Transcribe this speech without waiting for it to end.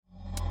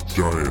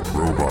Giant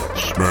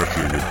robots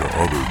smashing into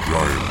other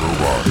giant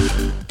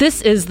robots.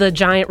 This is the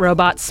Giant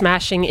Robots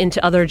Smashing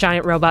into Other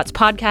Giant Robots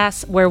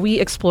podcast, where we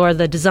explore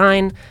the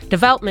design,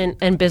 development,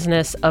 and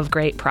business of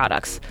great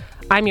products.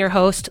 I'm your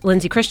host,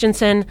 Lindsay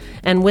Christensen,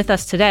 and with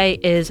us today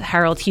is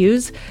Harold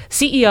Hughes,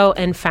 CEO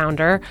and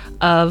founder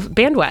of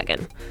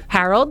Bandwagon.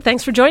 Harold,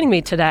 thanks for joining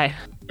me today.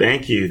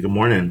 Thank you. Good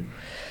morning.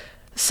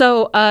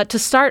 So to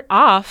start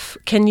off,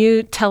 can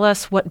you tell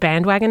us what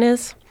Bandwagon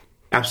is?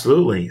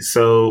 Absolutely.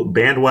 So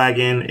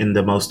Bandwagon, in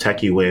the most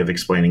techie way of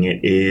explaining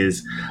it,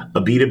 is a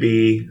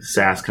B2B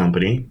SaaS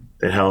company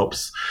that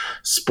helps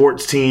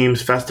sports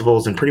teams,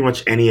 festivals, and pretty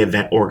much any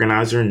event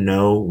organizer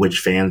know which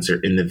fans are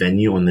in the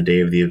venue on the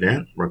day of the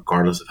event,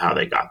 regardless of how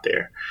they got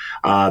there.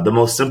 The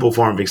most simple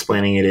form of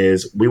explaining it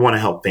is we want to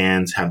help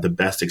fans have the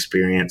best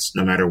experience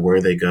no matter where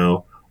they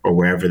go or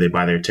wherever they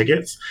buy their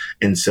tickets.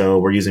 And so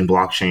we're using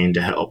blockchain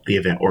to help the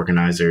event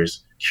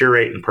organizers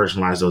curate and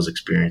personalize those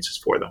experiences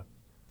for them.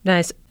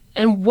 Nice.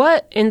 And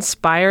what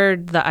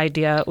inspired the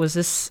idea? Was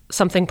this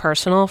something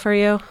personal for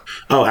you?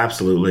 Oh,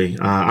 absolutely.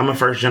 I'm a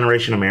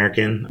first-generation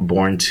American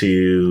born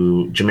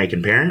to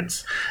Jamaican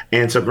parents.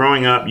 And so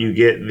growing up, you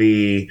get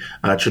the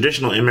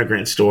traditional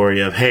immigrant story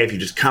of, hey, if you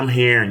just come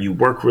here and you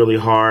work really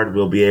hard,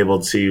 we'll be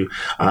able to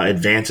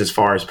advance as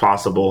far as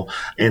possible.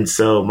 And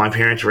so my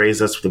parents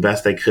raised us the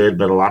best they could,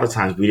 but a lot of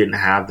times we didn't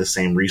have the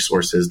same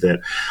resources that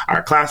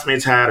our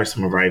classmates had or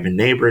some of our even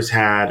neighbors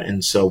had.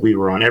 And so we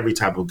were on every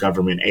type of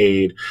government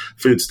aid,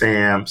 food stamps,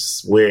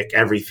 WIC,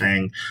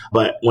 everything.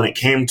 But when it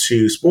came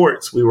to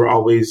sports, we were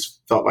always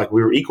felt like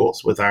we were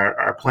equals with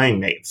our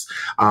playing mates.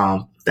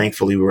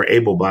 Thankfully, we were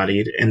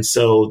able-bodied. And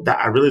so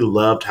I really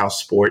loved how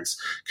sports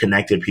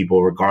connected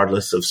people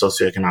regardless of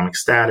socioeconomic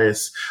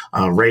status,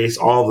 race,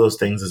 all of those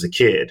things as a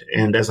kid.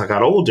 And as I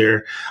got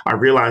older, I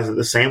realized that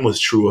the same was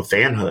true of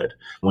fanhood.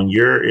 When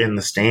you're in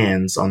the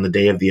stands on the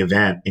day of the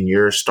event and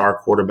your star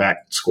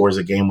quarterback scores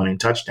a game-winning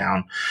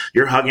touchdown,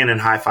 you're hugging and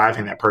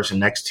high-fiving that person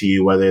next to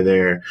you, whether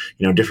they're,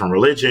 different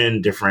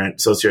religion, different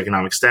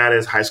socioeconomic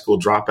status, high school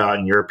dropout,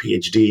 and you're a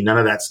PhD. None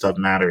of that stuff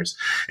matters.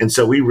 And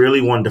so we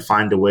really wanted to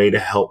find a way to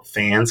help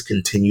fans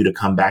continue to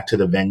come back to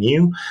the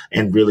venue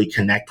and really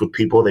connect with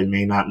people they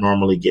may not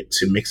normally get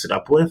to mix it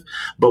up with.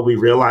 But we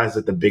realized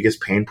that the biggest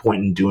pain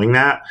point in doing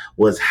that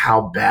was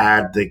how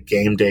bad the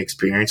game day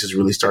experience is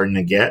really starting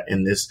to get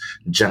in this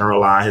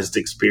generalized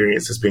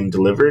experience that's being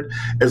delivered,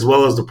 as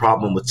well as the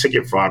problem with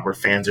ticket fraud where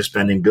fans are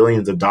spending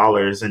billions of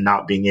dollars and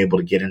not being able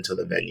to get into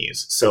the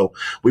venues. So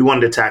we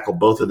wanted to tackle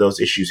both of those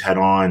issues head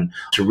on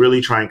to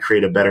really try and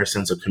create a better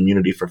sense of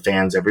community for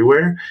fans everywhere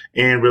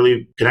and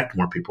really connect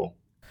more people.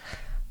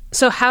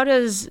 So how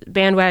does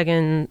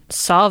Bandwagon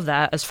solve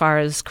that as far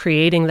as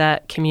creating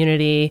that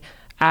community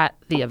at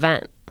the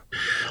event?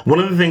 One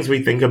of the things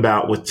we think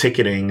about with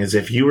ticketing is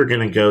if you were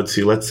going to go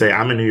to, let's say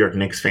I'm a New York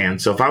Knicks fan.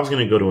 So if I was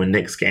going to go to a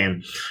Knicks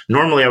game,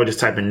 normally I would just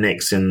type in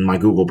Knicks in my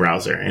Google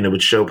browser and it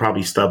would show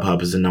probably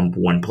StubHub as the number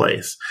one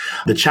place.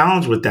 The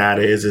challenge with that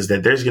is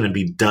that there's going to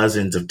be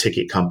dozens of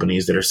ticket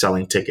companies that are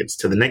selling tickets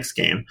to the Knicks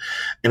game.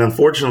 And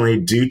unfortunately,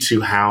 due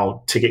to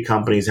how ticket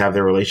companies have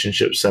their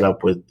relationships set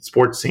up with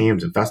sports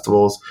teams and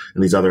festivals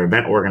and these other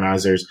event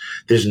organizers,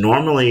 there's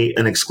normally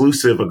an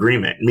exclusive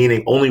agreement,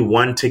 meaning only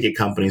one ticket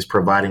company is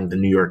providing the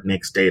New York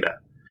Knicks data.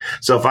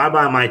 So if I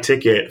buy my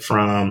ticket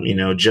from,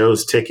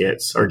 Joe's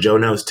Tickets or Joe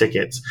Knows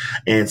Tickets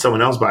and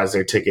someone else buys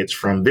their tickets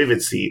from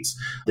Vivid Seats,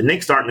 the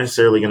Knicks aren't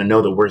necessarily going to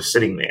know that we're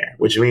sitting there,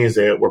 which means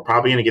that we're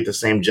probably going to get the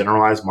same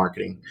generalized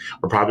marketing.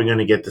 We're probably going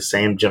to get the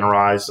same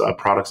generalized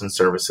products and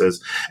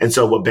services. And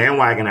so what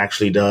Bandwagon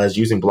actually does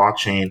using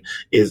blockchain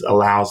is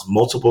allows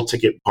multiple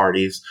ticket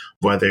parties,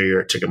 whether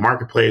you're a ticket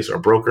marketplace or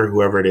broker,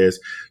 whoever it is,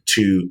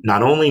 to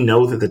not only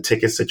know that the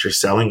tickets that you're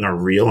selling are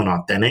real and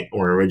authentic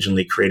or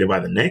originally created by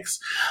the Knicks,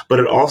 but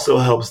it also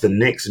helps the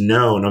Knicks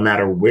know, no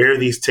matter where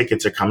these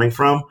tickets are coming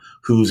from,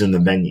 who's in the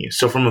venue.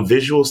 So from a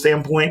visual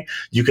standpoint,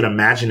 you can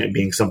imagine it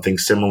being something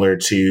similar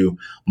to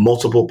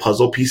multiple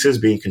puzzle pieces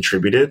being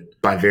contributed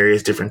by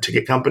various different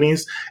ticket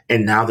companies.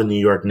 And now the New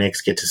York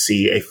Knicks get to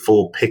see a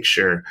full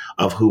picture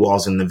of who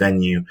all's in the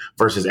venue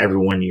versus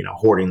everyone,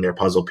 hoarding their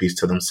puzzle piece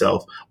to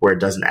themselves where it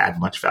doesn't add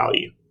much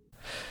value.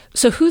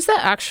 So who's the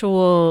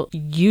actual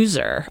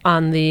user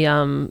on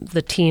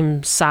the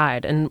team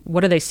side, and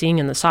what are they seeing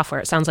in the software?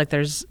 It sounds like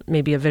there's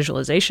maybe a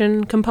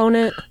visualization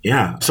component.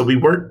 Yeah. So we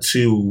work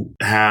to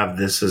have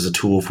this as a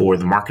tool for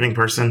the marketing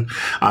person.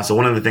 So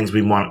one of the things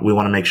we want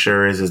to make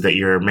sure is that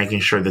you're making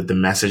sure that the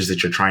message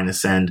that you're trying to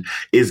send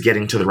is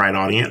getting to the right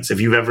audience.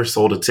 If you've ever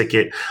sold a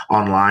ticket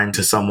online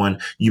to someone,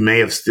 you may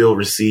have still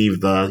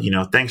received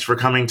the, thanks for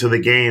coming to the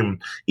game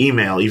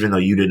email, even though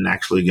you didn't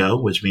actually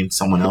go, which means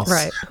someone else.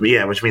 Right.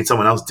 Yeah, which means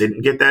someone else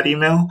didn't get that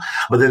email.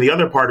 But then the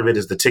other part of it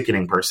is the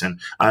ticketing person.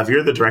 If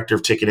you're the director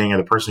of ticketing or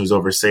the person who's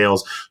over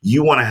sales,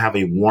 you want to have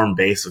a warm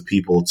base of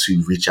people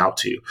to reach out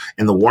to.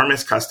 And the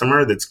warmest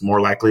customer that's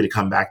more likely to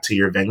come back to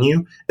your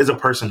venue is a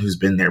person who's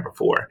been there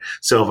before.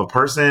 So if a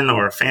person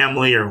or a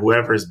family or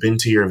whoever has been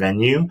to your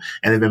venue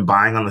and they've been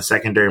buying on the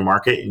secondary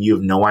market and you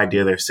have no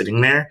idea they're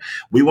sitting there,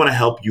 we want to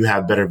help you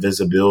have better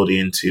visibility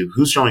into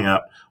who's showing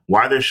up,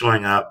 why they're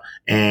showing up,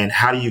 and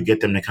how do you get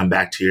them to come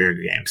back to your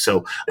game.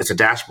 So it's a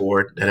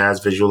dashboard that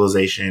has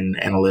visualization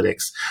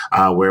analytics,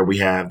 where we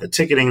have the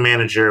ticketing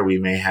manager, we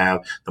may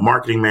have the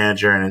marketing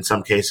manager, and in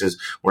some cases,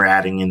 we're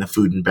adding in the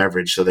food and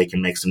beverage so they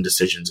can make some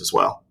decisions as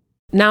well.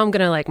 Now I'm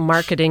going to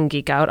marketing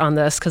geek out on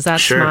this because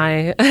that's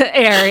my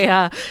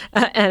area.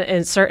 And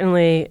it's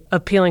certainly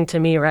appealing to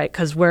me, right?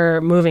 Because we're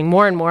moving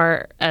more and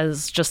more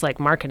as just like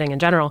marketing in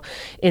general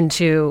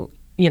into,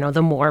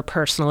 the more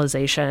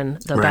personalization,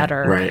 the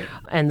better. Right.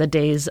 And the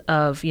days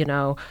of,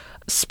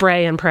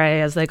 spray and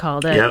pray, as they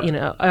called it,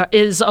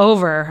 is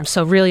over.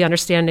 So really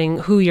understanding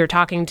who you're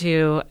talking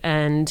to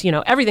and,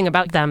 everything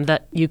about them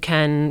that you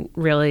can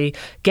really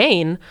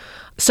gain.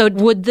 So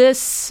would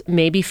this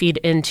maybe feed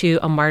into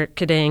a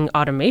marketing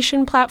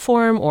automation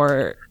platform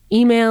or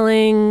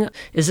emailing?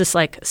 Is this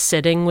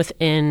sitting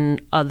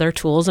within other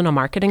tools in a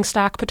marketing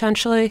stack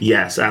potentially?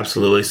 Yes,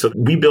 absolutely. So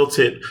we built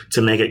it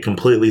to make it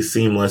completely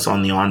seamless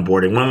on the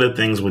onboarding. One of the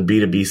things with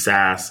B2B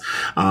SaaS,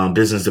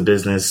 business to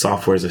business,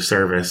 software as a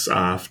service,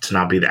 to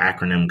not be the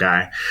acronym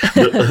guy.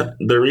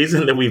 The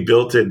reason that we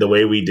built it the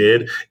way we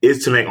did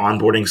is to make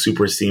onboarding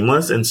super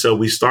seamless. And so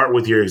we start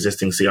with your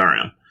existing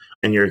CRM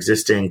and your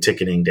existing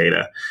ticketing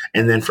data.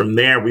 And then from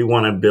there, we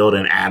want to build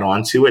an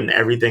add-on to it, and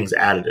everything's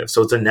additive.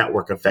 So it's a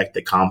network effect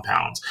that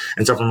compounds.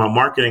 And so from a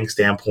marketing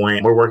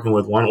standpoint, we're working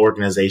with one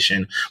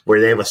organization where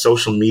they have a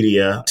social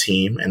media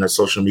team and a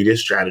social media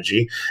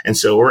strategy. And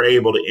so we're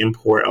able to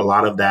import a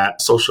lot of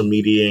that social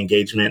media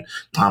engagement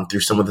through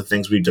some of the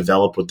things we've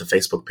developed with the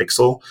Facebook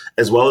Pixel,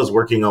 as well as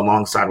working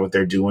alongside what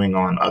they're doing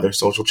on other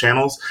social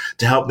channels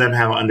to help them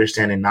have an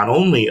understanding not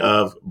only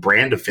of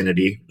brand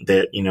affinity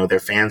that, their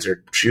fans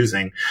are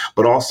choosing,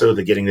 but also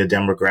getting the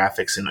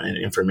demographics and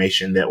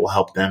information that will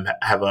help them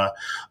have a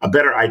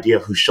better idea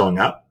of who's showing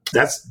up.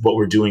 That's what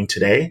we're doing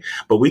today.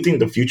 But we think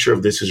the future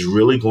of this is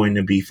really going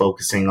to be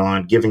focusing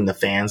on giving the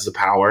fans the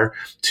power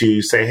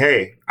to say,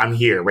 hey, I'm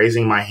here,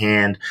 raising my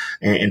hand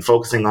and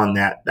focusing on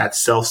that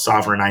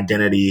self-sovereign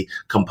identity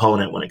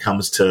component when it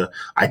comes to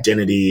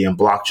identity and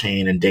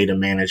blockchain and data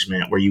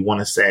management, where you want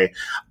to say,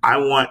 I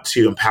want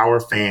to empower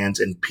fans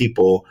and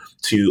people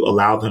to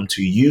allow them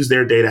to use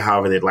their data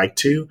however they'd like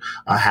to,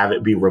 have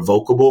it be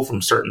revocable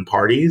from certain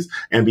parties,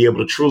 and be able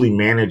to truly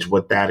manage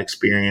what that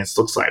experience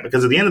looks like.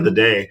 Because at the end of the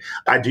day,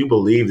 I do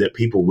believe that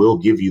people will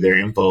give you their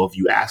info if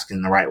you ask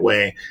in the right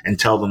way and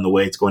tell them the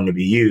way it's going to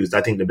be used.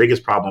 I think the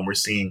biggest problem we're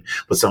seeing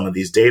with some of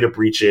these data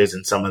breaches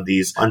and some of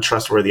these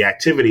untrustworthy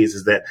activities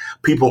is that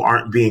people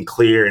aren't being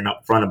clear and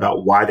upfront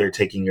about why they're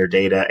taking your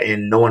data,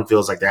 and no one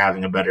feels like they're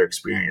having a better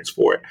experience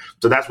for it.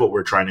 So that's what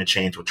we're trying to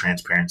change with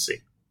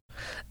transparency.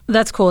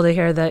 That's cool to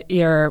hear that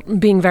you're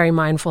being very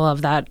mindful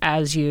of that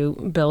as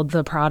you build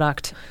the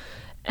product.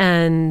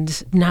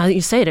 And now that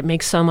you say it, it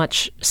makes so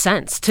much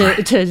sense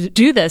to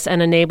do this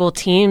and enable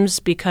teams,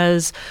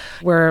 because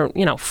we're,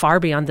 far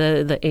beyond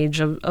the age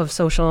of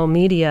social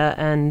media.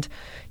 And,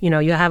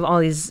 you have all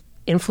these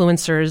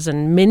influencers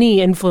and mini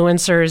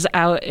influencers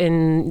out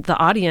in the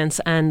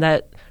audience, and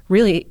that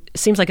really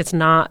seems like it's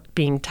not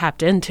being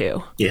tapped into.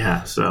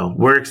 Yeah, so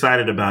we're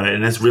excited about it.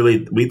 And it's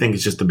really, we think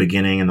it's just the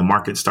beginning, and the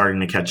market's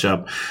starting to catch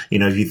up.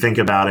 If you think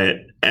about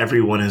it,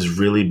 everyone has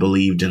really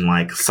believed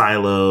in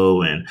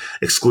silo and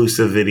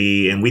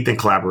exclusivity. And we think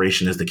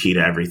collaboration is the key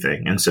to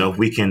everything. And so if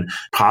we can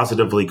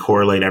positively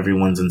correlate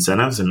everyone's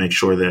incentives and make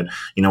sure that,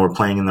 we're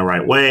playing in the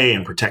right way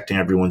and protecting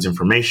everyone's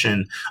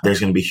information,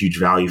 there's going to be huge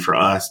value for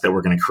us that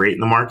we're going to create in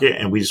the market.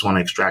 And we just want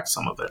to extract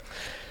some of it.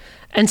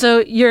 And so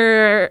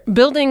you're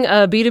building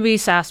a B2B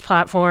SaaS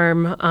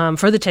platform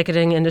for the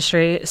ticketing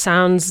industry.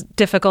 Sounds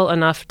difficult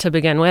enough to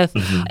begin with.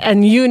 Mm-hmm.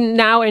 And you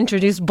now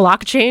introduce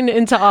blockchain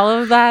into all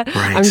of that.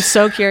 Right. I'm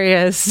so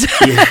curious.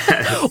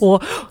 Yes.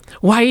 Well,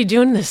 why are you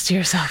doing this to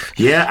yourself?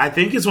 Yeah, I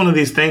think it's one of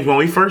these things. When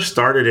we first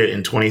started it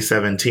in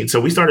 2017, so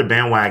we started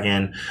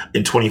Bandwagon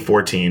in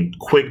 2014.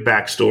 Quick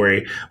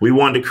backstory. We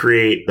wanted to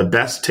create the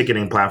best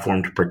ticketing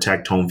platform to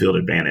protect home field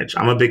advantage.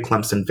 I'm a big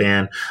Clemson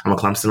fan. I'm a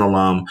Clemson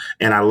alum,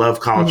 and I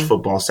love college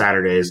football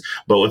Saturdays.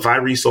 But if I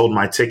resold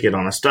my ticket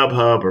on a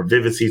StubHub or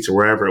Vivid Seats or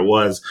wherever it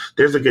was,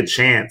 there's a good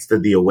chance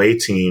that the away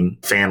team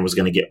fan was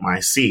going to get my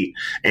seat.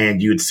 And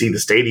you'd see the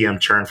stadium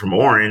turn from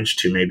orange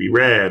to maybe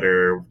red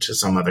or to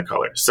some other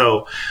color.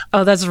 So,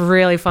 oh, that's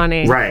really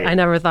funny. Right. I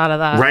never thought of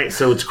that. Right.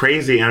 So it's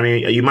crazy. I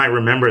mean, you might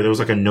remember there was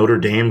a Notre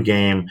Dame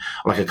game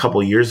a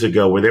couple years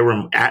ago where they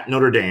were at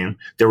Notre Dame.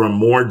 There were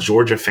more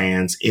Georgia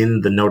fans in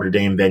the Notre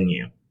Dame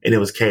venue. And it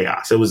was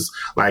chaos. It was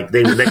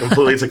they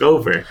completely took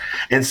over.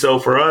 And so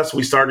for us,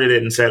 we started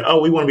it and said,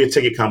 we want to be a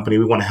ticket company.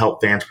 We want to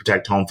help fans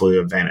protect home field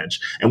advantage.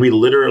 And we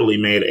literally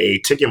made a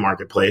ticket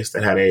marketplace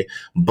that had a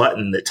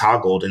button that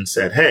toggled and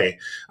said, hey,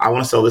 I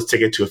want to sell this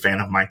ticket to a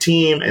fan of my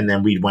team. And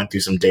then we went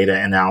through some data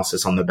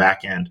analysis on the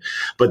back end.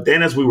 But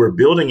then as we were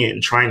building it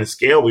and trying to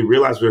scale, we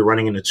realized we were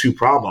running into two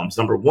problems.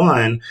 Number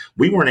one,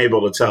 we weren't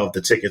able to tell if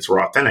the tickets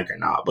were authentic or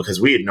not because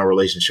we had no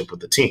relationship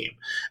with the team.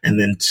 And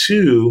then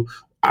two,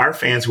 our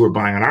fans who were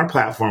buying on our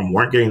platform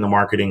weren't getting the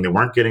marketing, they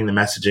weren't getting the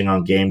messaging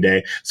on game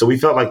day. So we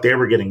felt like they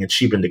were getting a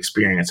cheapened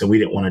experience, and we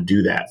didn't want to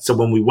do that. So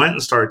when we went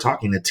and started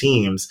talking to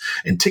teams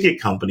and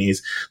ticket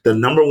companies, the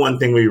number one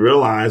thing we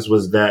realized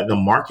was that the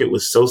market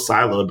was so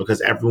siloed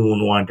because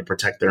everyone wanted to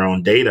protect their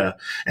own data.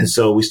 And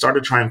so we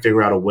started trying to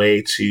figure out a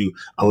way to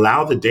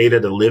allow the data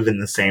to live in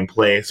the same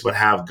place, but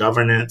have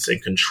governance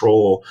and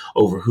control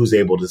over who's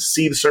able to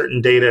see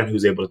certain data and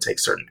who's able to take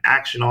certain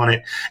action on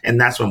it. And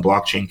that's when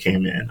blockchain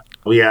came in.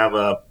 We have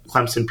a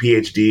Clemson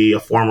PhD, a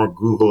former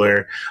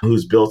Googler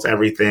who's built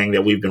everything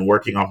that we've been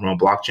working on from a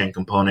blockchain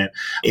component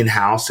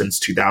in-house since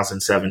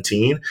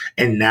 2017.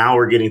 And now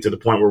we're getting to the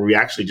point where we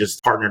actually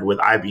just partnered with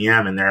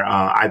IBM and their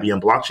IBM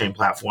blockchain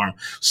platform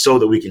so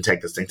that we can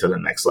take this thing to the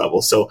next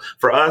level. So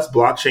for us,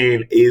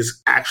 blockchain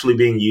is actually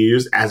being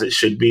used as it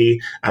should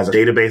be as a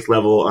database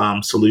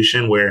level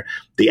solution where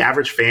the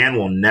average fan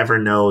will never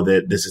know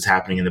that this is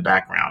happening in the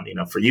background. You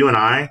know, for you and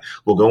I,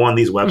 we'll go on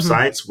these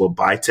websites, we'll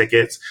buy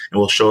tickets, and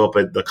we'll show up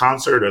at the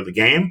concert or the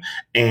game,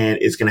 and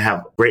it's going to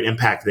have great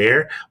impact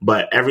there.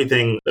 But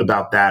everything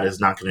about that is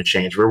not going to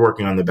change. We're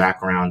working on the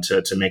background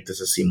to make this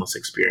a seamless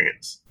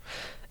experience.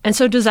 And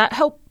so does that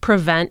help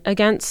prevent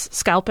against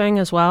scalping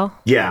as well?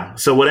 Yeah.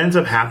 So what ends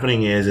up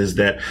happening is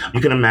that you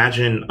can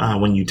imagine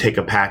when you take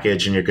a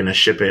package and you're going to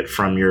ship it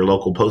from your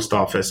local post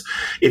office,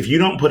 if you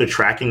don't put a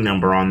tracking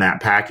number on that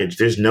package,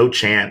 there's no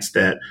chance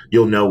that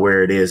you'll know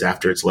where it is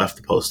after it's left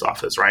the post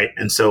office, right?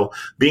 And so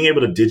being able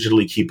to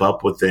digitally keep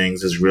up with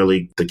things is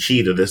really the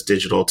key to this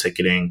digital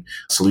ticketing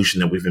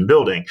solution that we've been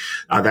building.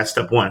 That's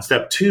step one.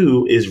 Step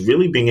two is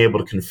really being able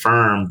to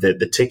confirm that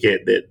the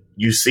ticket that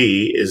you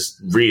see is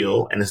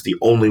real and is the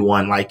only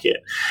one like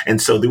it.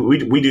 And so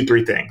we do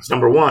three things.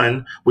 Number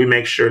one, we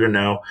make sure to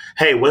know,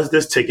 hey, was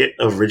this ticket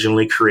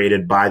originally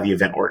created by the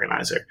event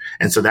organizer?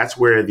 And so that's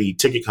where the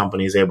ticket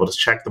company is able to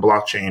check the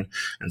blockchain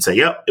and say,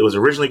 yep, it was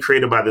originally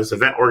created by this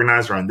event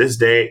organizer on this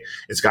day.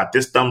 It's got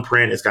this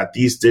thumbprint. It's got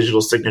these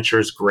digital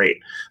signatures. Great.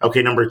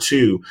 Okay. Number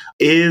two,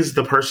 is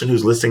the person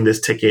who's listing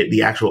this ticket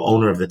the actual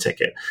owner of the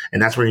ticket?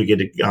 And that's where you get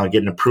to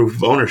get a proof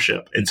of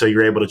ownership. And so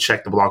you're able to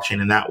check the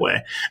blockchain in that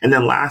way. And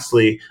then lastly,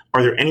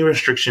 are there any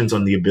restrictions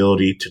on the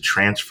ability to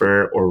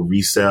transfer or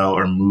resell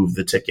or move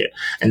the ticket?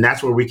 And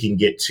that's where we can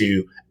get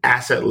to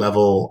asset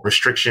level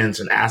restrictions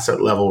and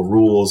asset level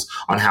rules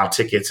on how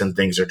tickets and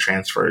things are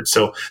transferred.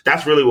 So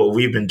that's really what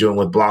we've been doing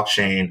with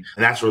blockchain.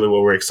 And that's really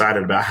what we're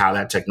excited about, how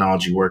that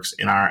technology works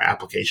in our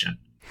application.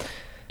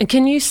 And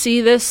can you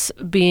see this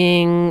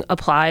being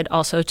applied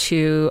also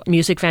to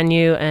music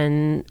venue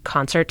and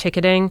concert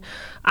ticketing?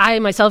 I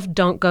myself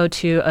don't go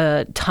to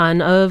a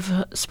ton of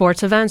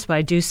sports events, but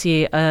I do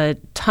see a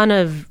ton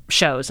of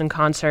shows and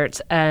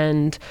concerts,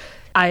 and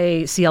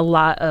I see a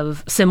lot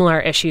of similar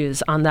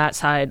issues on that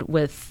side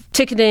with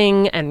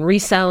ticketing and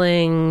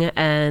reselling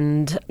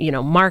and,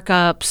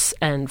 markups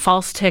and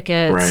false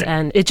tickets. Right.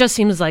 And it just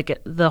seems like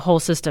the whole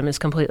system is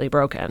completely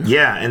broken.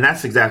 Yeah, and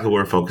that's exactly what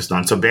we're focused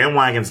on. So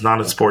Bandwagon's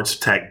not a sports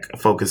tech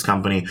focused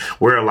company.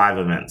 We're a live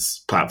events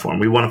platform.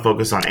 We want to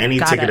focus on any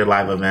ticketed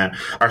live event.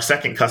 Our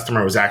second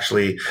customer was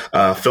actually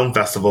a film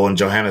festival in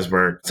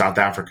Johannesburg, South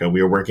Africa.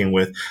 We were working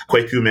with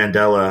Kwaku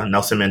Mandela,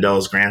 Nelson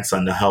Mandela's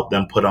grandson, to help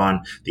them put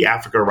on the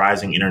Africa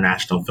Rising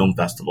International Film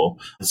Festival.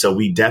 So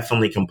we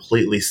definitely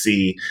completely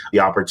see the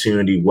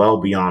opportunity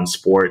well beyond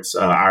sports.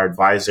 Our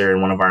advisor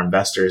and one of our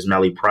investors,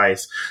 Melly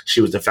Price,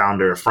 she was the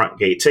founder of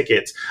Frontgate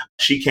Tickets.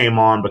 She came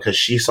on because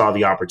she saw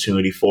the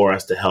opportunity for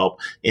us to help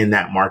in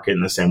that market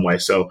in the same way.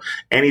 So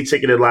any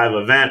ticketed live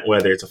event,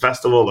 whether it's a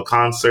festival, a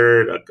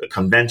concert, a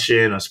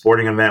convention, a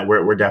sporting event,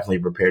 we're definitely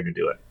prepared to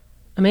do it.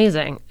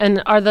 Amazing.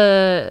 And are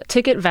the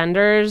ticket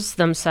vendors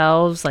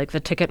themselves, like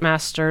the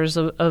Ticketmasters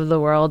of the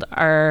world,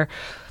 are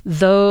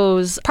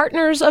those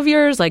partners of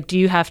yours? Like, do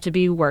you have to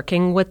be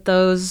working with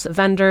those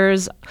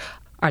vendors?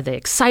 Are they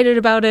excited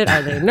about it?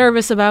 Are they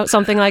nervous about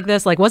something like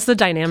this? Like, what's the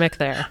dynamic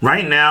there?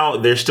 Right now,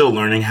 they're still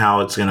learning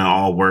how it's going to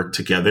all work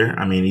together.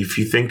 I mean, if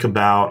you think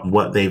about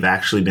what they've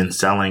actually been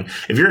selling,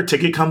 if you're a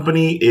ticket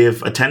company,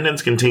 if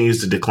attendance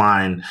continues to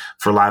decline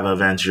for live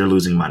events, you're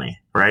losing money,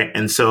 right?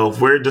 And so if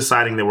we're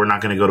deciding that we're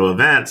not going to go to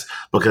events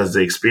because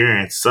the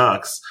experience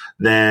sucks,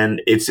 then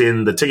it's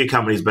in the ticket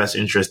company's best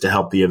interest to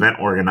help the event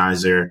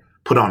organizer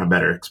put on a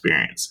better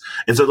experience.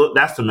 And so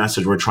that's the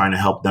message we're trying to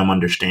help them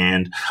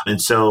understand.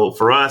 And so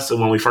for us,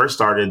 when we first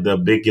started, the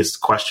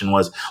biggest question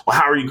was, well,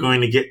 how are you going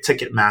to get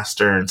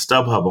Ticketmaster and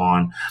StubHub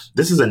on?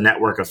 This is a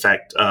network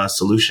effect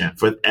solution.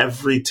 For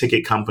every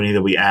ticket company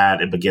that we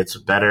add, it gets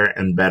better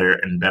and better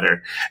and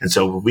better. And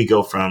so we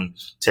go from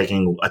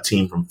taking a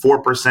team from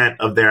 4%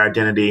 of their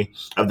identity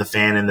of the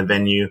fan in the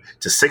venue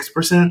to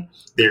 6%,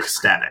 they're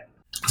ecstatic.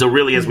 So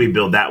really, as we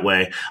build that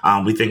way,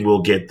 we think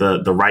we'll get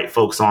the right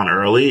folks on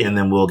early, and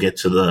then we'll get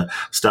to the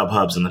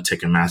StubHubs and the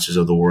Ticketmasters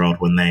of the world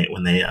when they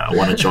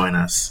want to join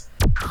us.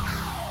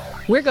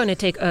 We're going to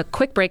take a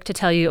quick break to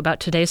tell you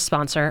about today's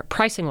sponsor,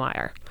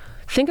 PricingWire.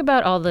 Think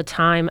about all the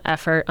time,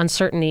 effort,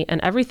 uncertainty,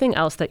 and everything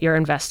else that you're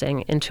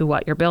investing into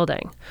what you're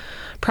building.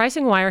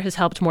 PricingWire has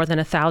helped more than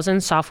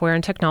 1,000 software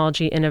and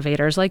technology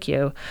innovators like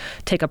you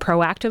take a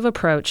proactive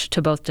approach to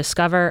both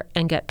discover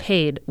and get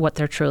paid what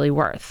they're truly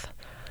worth.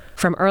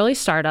 From early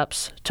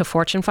startups to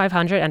Fortune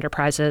 500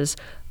 enterprises,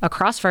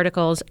 across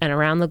verticals and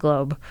around the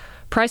globe,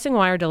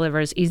 PricingWire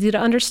delivers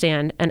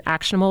easy-to-understand and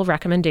actionable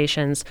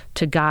recommendations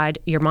to guide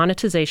your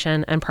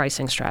monetization and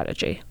pricing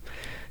strategy.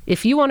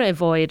 If you want to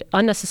avoid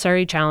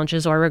unnecessary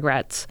challenges or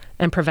regrets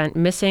and prevent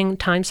missing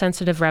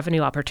time-sensitive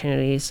revenue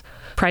opportunities,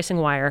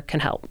 PricingWire can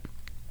help.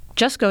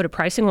 Just go to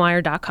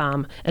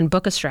PricingWire.com and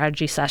book a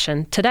strategy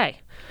session today.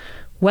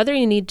 Whether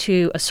you need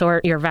to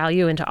assort your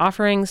value into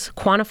offerings,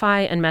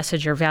 quantify and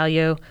message your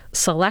value,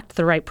 select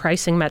the right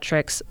pricing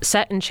metrics,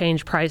 set and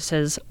change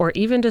prices, or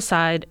even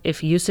decide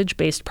if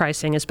usage-based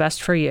pricing is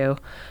best for you,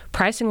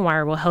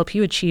 PricingWire will help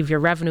you achieve your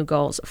revenue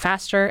goals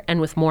faster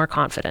and with more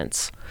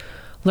confidence.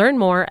 Learn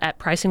more at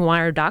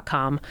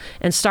PricingWire.com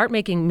and start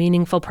making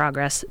meaningful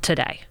progress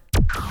today.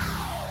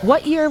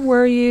 What year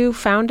were you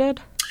founded?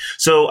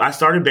 So I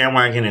started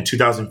Bandwagon in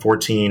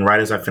 2014,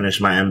 right as I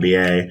finished my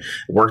MBA,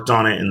 worked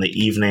on it in the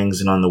evenings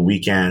and on the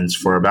weekends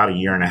for about a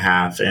year and a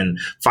half, and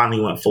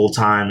finally went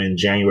full-time in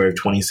January of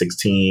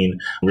 2016,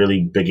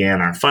 really began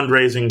our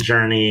fundraising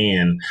journey.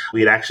 And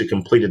we had actually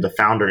completed the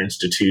Founder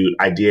Institute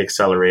Idea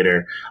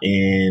Accelerator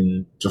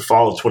in the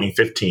fall of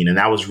 2015. And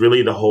that was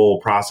really the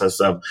whole process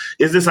of,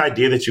 is this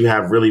idea that you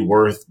have really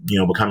worth,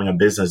 becoming a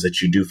business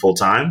that you do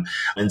full-time?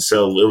 And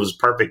so it was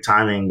perfect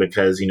timing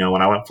because,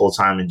 when I went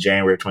full-time in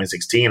January of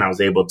 2016, I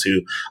was able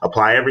to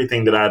apply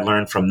everything that I'd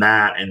learned from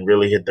that and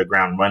really hit the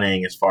ground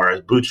running as far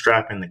as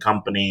bootstrapping the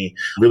company,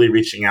 really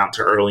reaching out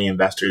to early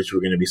investors who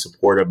were going to be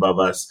supportive of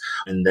us.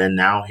 And then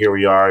now here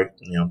we are,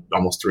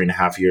 almost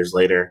 3.5 years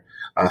later,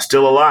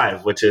 still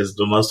alive, which is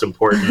the most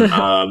important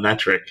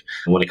metric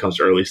when it comes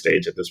to early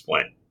stage at this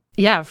point.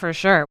 Yeah, for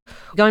sure.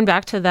 Going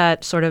back to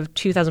that sort of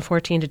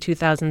 2014 to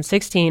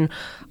 2016,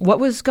 what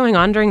was going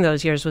on during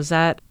those years? Was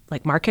that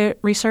like market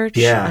research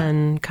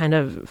and kind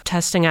of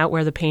testing out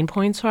where the pain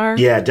points are?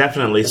 Yeah,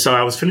 definitely. So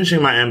I was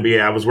finishing my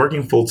MBA. I was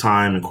working full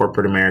time in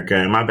corporate America,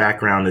 and my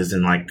background is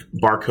in like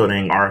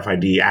barcoding,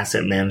 RFID,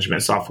 asset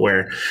management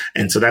software.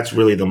 And so that's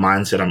really the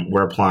mindset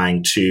we're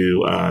applying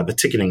to the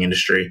ticketing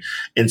industry.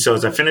 And so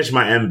as I finished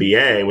my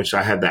MBA, which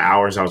I had the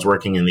hours I was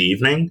working in the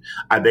evening,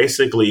 I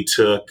basically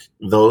took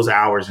those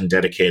hours and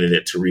dedicated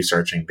it to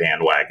researching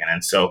Bandwagon.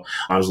 And so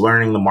I was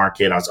learning the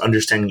market. I was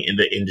understanding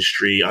the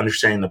industry,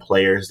 understanding the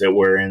players that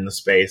were in the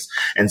space.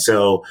 And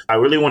so I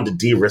really wanted to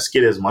de-risk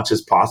it as much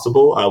as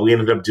possible. We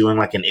ended up doing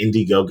like an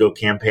Indiegogo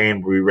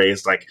campaign where we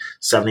raised like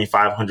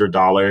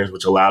 $7,500,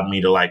 which allowed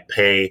me to like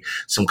pay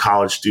some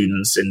college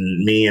students,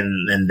 and me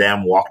and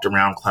them walked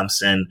around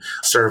Clemson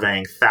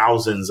surveying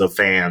thousands of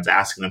fans,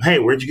 asking them, hey,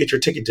 where'd you get your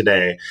ticket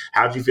today?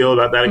 How'd you feel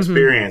about that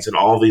experience? And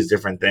all these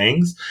different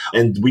things.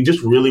 And we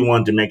just really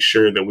wanted to make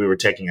sure that we were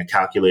taking a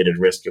calculated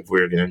risk if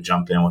we were going to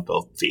jump in with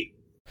both feet.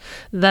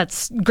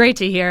 That's great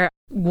to hear.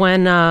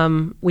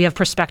 When we have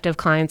prospective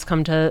clients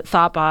come to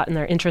Thoughtbot and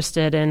they're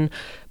interested in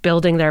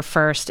building their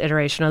first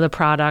iteration of the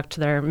product,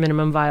 their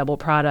minimum viable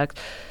product,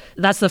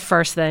 that's the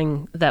first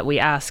thing that we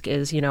ask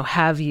is,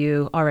 have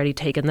you already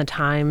taken the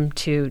time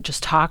to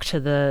just talk to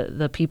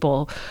the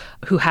people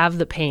who have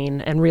the pain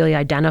and really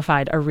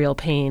identified a real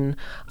pain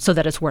so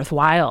that it's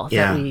worthwhile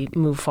that we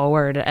move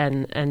forward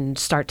and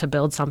start to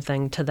build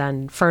something to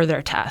then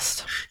further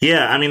test?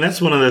 Yeah, I mean,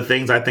 that's one of the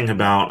things I think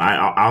about. I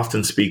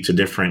often speak to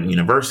different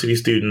university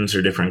students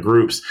or different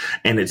groups,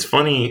 and it's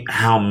funny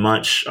how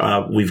much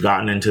we've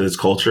gotten into this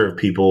culture of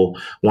people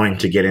wanting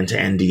to get into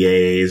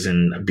NDAs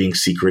and being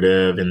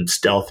secretive and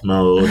stealth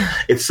mode.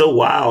 It's so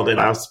wild. And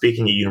I was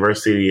speaking at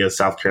University of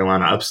South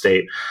Carolina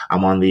Upstate.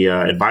 I'm on the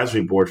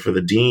advisory board for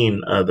the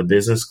dean of the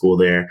business school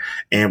there.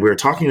 And we were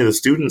talking to the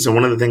students. And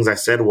one of the things I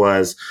said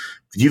was,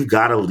 you've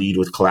got to lead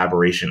with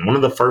collaboration. One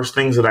of the first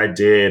things that I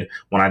did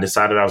when I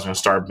decided I was going to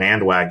start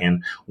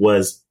Bandwagon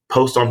was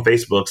post on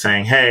Facebook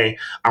saying, hey,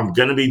 I'm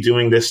going to be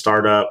doing this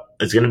startup.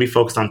 It's going to be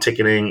focused on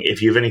ticketing.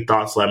 If you have any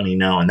thoughts, let me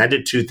know. And that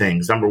did two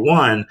things. Number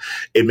one,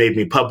 it made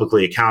me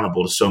publicly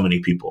accountable to so many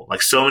people.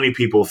 Like so many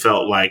people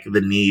felt like the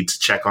need to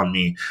check on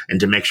me and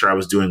to make sure I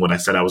was doing what I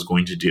said I was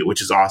going to do,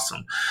 which is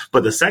awesome.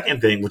 But the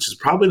second thing, which is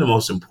probably the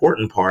most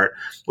important part,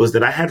 was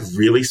that I had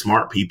really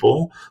smart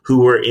people who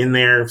were in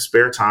their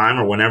spare time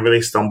or whenever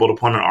they stumbled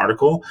upon an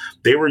article,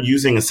 they were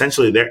using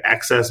essentially their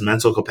excess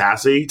mental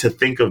capacity to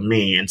think of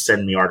me and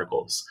send me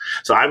articles.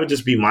 So I would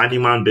just be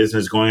minding my own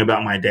business, going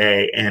about my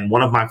day. And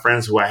one of my friends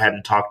who I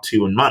hadn't talked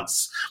to in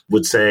months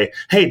would say,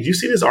 hey, did you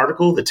see this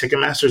article that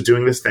Ticketmaster is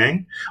doing this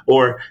thing?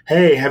 Or,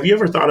 hey, have you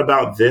ever thought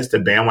about this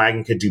that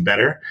Bandwagon could do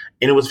better?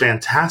 And it was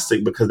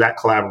fantastic because that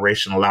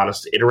collaboration allowed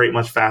us to iterate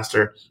much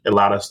faster. It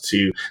allowed us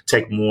to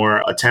take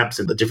more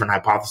attempts at the different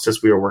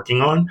hypotheses we were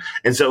working on.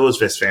 And so it was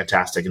just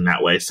fantastic in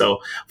that way. So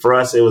for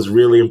us, it was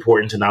really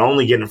important to not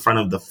only get in front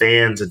of the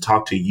fans and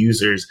talk to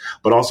users,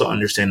 but also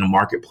understand the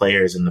market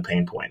players and the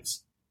pain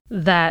points.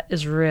 That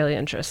is really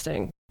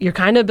interesting. you're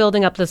kind of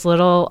building up this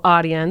little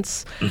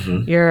audience.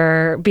 Mm-hmm.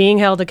 You're being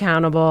held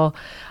accountable.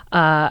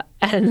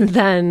 And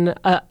then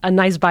a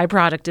nice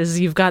byproduct is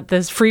you've got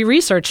this free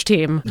research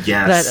team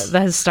Yes.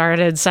 that has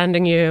started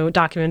sending you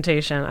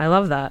documentation. I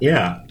love that.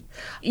 Yeah.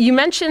 You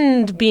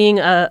mentioned being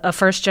a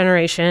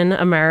first-generation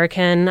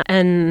American,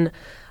 and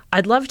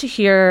I'd love to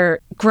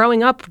hear,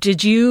 growing up,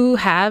 did you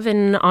have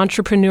an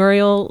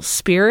entrepreneurial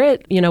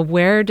spirit? You know,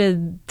 where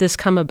did this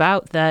come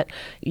about that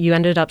you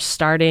ended up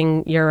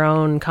starting your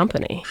own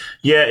company?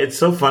 Yeah, it's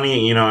so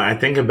funny. You know, I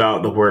think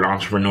about the word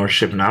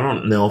entrepreneurship, and I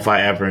don't know if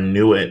I ever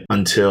knew it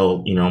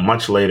until, you know,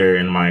 much later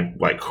in my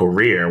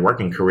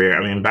working career.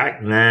 I mean,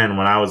 back then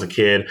when I was a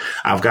kid,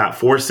 I've got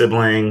 4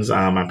 siblings.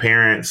 My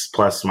parents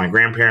plus my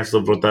grandparents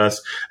lived with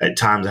us. At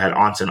times I had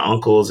aunts and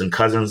uncles and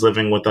cousins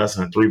living with us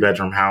in a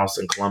 3-bedroom house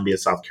in Columbia,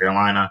 South Carolina.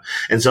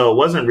 And so it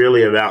wasn't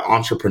really about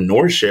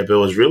entrepreneurship. It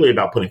was really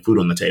about putting food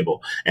on the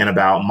table and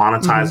about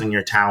monetizing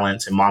your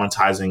talents and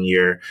monetizing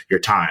your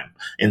time.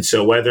 And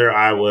so whether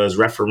I was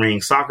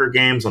refereeing soccer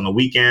games on the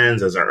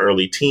weekends as an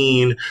early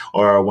teen,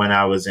 or when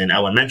I was in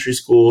elementary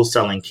school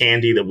selling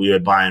candy that we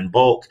would buy in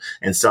bulk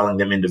and selling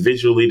them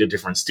individually to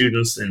different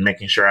students and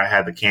making sure I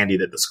had the candy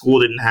that the school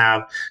didn't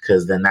have,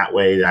 because then that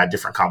way I had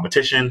different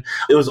competition.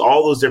 It was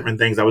all those different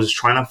things. I was just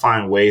trying to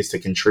find ways to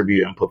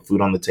contribute and put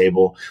food on the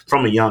table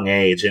from a young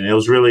age. And it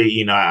was really,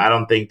 you know, I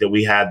don't think that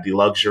we had the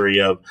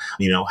luxury of,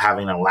 you know,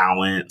 having an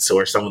allowance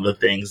or some of the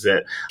things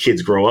that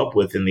kids grow up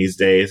with in these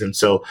days. And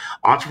so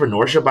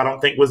entrepreneurship, I don't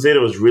think was it. It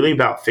was really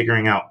about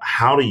figuring out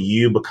how do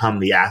you become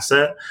the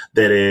asset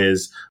that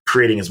is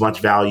creating as much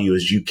value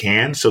as you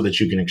can so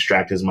that you can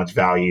extract as much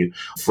value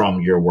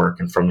from your work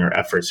and from your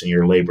efforts and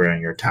your labor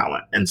and your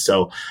talent. And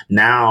so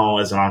now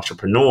as an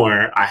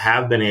entrepreneur, I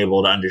have been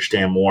able to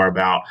understand more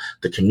about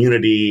the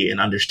community and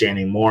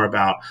understanding more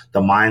about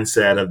the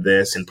mindset of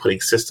this and putting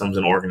systems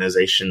and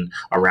organization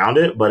around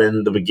it. But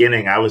in the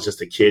beginning, I was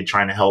just a kid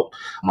trying to help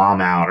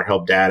mom out or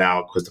help dad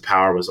out because the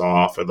power was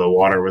off or the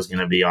water was going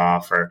to be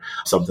off or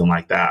something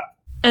like that.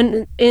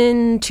 And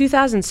in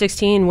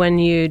 2016, when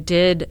you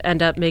did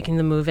end up making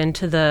the move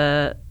into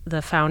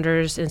the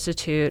Founders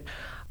Institute,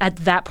 at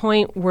that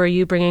point, were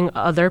you bringing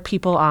other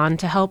people on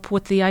to help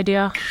with the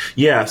idea?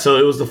 Yeah, so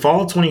it was the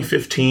fall of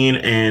 2015,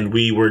 and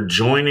we were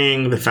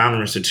joining the Founder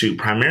Institute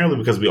primarily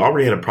because we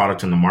already had a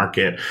product in the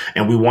market,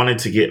 and we wanted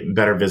to get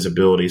better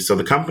visibility. So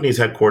the company is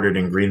headquartered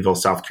in Greenville,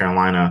 South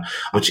Carolina,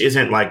 which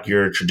isn't like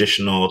your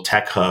traditional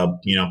tech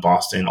hub, you know,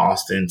 Boston,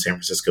 Austin, San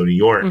Francisco, New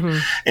York. Mm-hmm.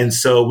 And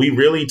so we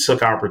really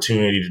took our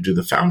opportunity to do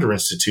the Founder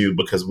Institute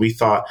because we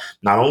thought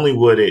not only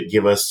would it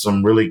give us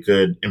some really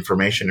good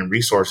information and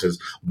resources,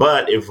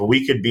 but if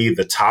we could be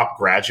the top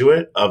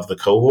graduate of the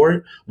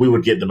cohort, we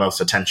would get the most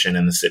attention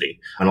in the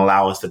city and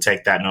allow us to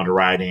take that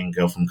notoriety and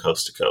go from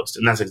coast to coast.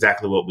 And that's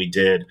exactly what we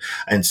did.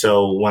 And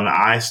so when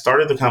I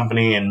started the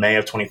company in May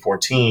of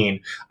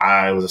 2014,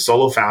 I was a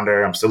solo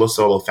founder. I'm still a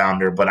solo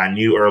founder, but I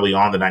knew early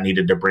on that I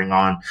needed to bring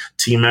on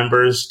team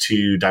members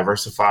to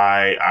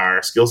diversify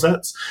our skill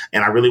sets.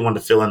 And I really wanted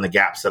to fill in the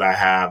gaps that I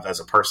have as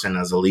a person,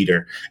 as a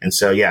leader. And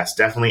so, yes,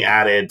 definitely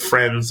added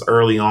friends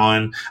early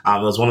on.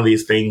 It was one of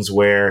these things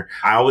where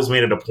I always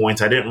made it a point.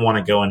 I didn't want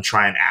to go and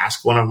try and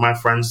ask one of my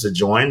friends to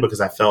join because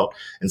I felt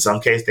in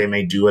some case they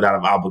may do it out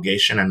of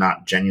obligation and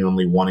not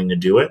genuinely wanting to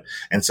do it.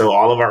 And so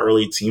all of our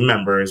early team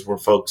members were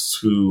folks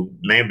who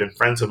may have been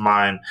friends of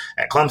mine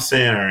at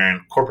Clemson or in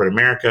corporate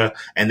America.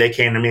 And they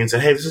came to me and said,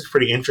 hey, this is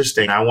pretty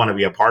interesting. I want to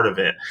be a part of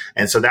it.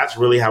 And so that's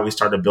really how we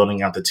started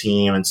building out the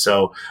team. And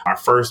so our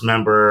first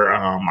member,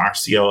 our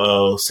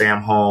COO,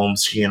 Sam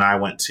Holmes, she and I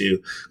went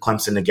to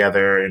Clemson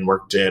together and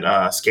worked at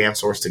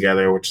ScanSource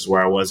together, which is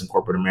where I was in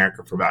corporate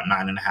America for about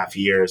 9.5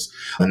 years.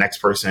 The next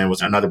person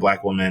was another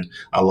Black woman,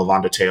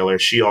 LaVonda Taylor.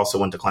 She also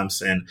went to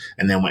Clemson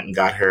and then went and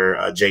got her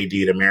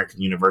JD at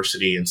American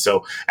University. And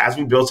so as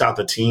we built out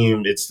the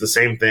team, it's the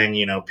same thing,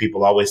 you know,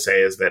 people always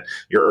say is that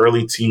your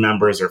early team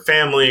members are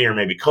family or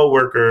maybe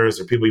coworkers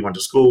or people you went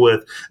to school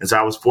with. And so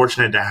I was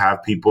fortunate to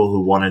have people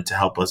who wanted to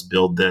help us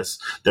build this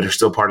that are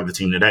still part of the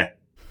team today.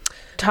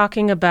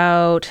 Talking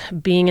about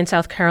being in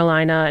South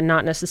Carolina and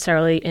not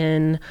necessarily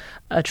in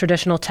a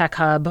traditional tech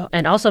hub,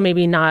 and also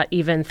maybe not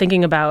even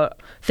thinking about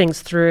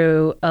things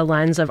through a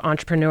lens of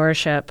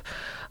entrepreneurship,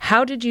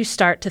 how did you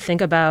start to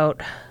think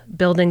about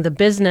building the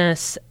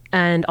business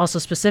and also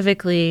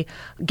specifically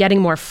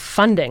getting more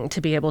funding to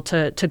be able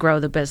to grow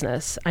the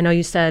business? I know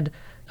you said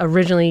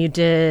originally you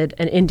did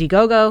an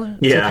Indiegogo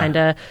to kind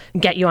of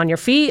get you on your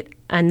feet,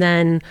 and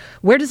then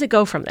where does it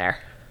go from there?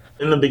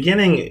 In the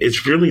beginning,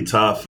 it's really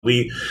tough.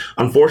 We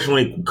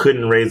unfortunately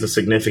couldn't raise a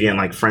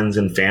significant friends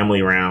and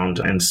family round.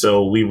 And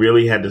so we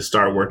really had to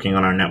start working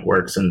on our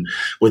networks. And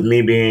with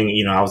me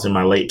being, I was in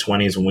my late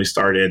 20s when we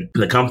started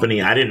the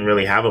company, I didn't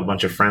really have a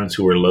bunch of friends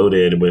who were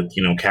loaded with,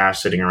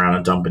 cash sitting around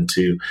and dump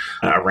into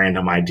a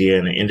random idea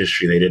in an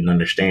industry they didn't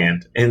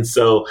understand. And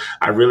so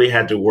I really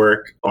had to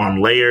work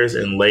on layers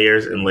and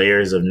layers and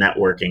layers of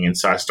networking. And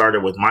so I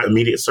started with my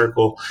immediate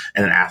circle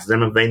and then asked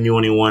them if they knew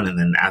anyone and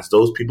then asked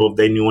those people if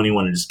they knew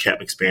anyone and just kept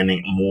kept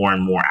expanding more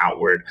and more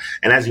outward.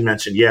 And as you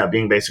mentioned,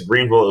 being based in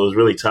Greenville, it was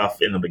really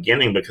tough in the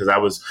beginning because I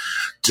was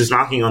just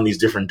knocking on these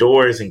different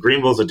doors. And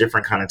Greenville is a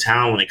different kind of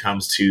town when it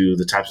comes to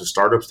the types of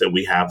startups that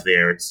we have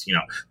there. It's,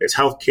 there's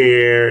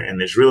healthcare and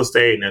there's real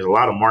estate and there's a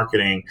lot of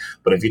marketing.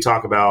 But if you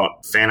talk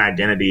about fan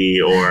identity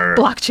or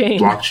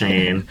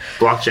blockchain,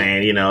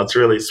 it's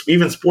really,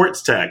 even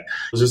sports tech,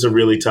 it was just a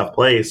really tough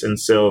place. And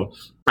so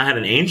I had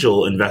an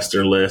angel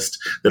investor list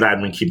that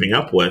I'd been keeping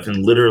up with,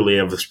 and literally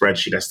of the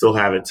spreadsheet, I still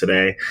have it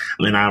today.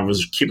 And I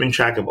was keeping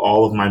track of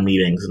all of my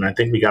meetings. And I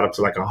think we got up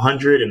to like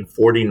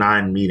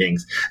 149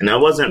 meetings. And that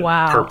wasn't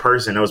per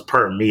person, it was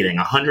per meeting,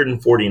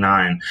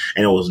 149.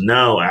 And it was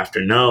no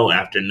after no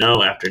after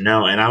no after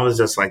no. And I was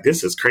just like,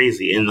 this is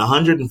crazy. And the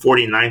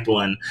 149th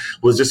one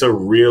was just a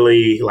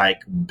really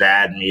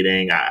bad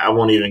meeting. I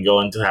won't even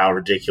go into how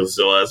ridiculous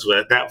it was. But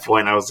at that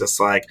point, I was just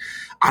like,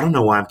 I don't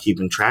know why I'm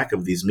keeping track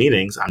of these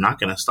meetings. I'm not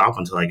going to stop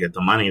until I get the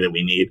money that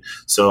we need.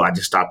 So I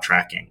just stopped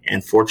tracking.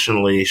 And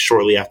fortunately,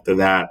 shortly after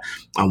that,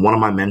 one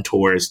of my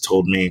mentors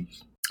told me,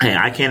 hey,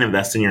 I can't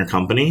invest in your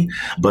company,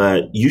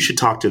 but you should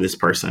talk to this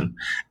person.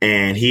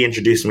 And he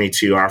introduced me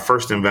to our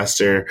first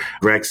investor,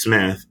 Greg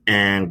Smith.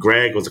 And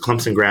Greg was a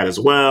Clemson grad as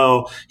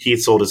well. He had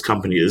sold his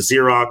company to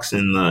Xerox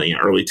in the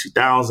early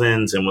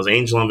 2000s and was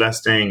angel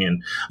investing.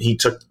 And he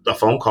took a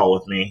phone call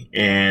with me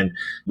and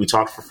we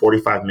talked for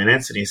 45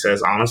 minutes. And he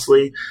says,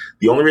 honestly,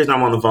 the only reason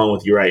I'm on the phone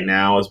with you right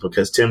now is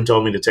because Tim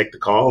told me to take the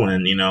call.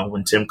 And,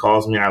 when Tim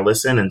calls me, I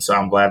listen. And so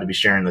I'm glad to be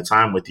sharing the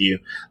time with you.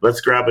 Let's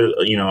grab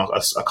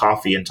a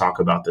coffee and talk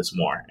about this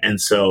more.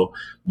 And so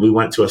we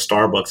went to a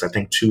Starbucks, I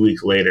think 2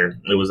 weeks later.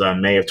 It was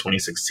May of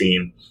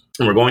 2016.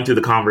 And we're going through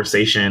the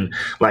conversation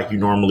like you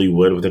normally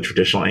would with a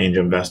traditional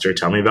angel investor.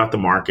 Tell me about the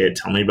market.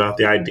 Tell me about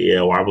the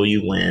idea. Why will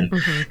you win?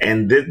 Mm-hmm.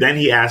 And then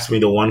he asked me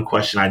the one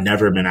question I'd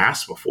never been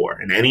asked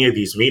before in any of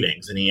these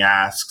meetings. And he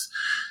asks,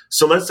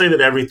 so let's say that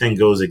everything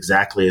goes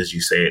exactly as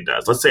you say it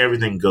does. Let's say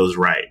everything goes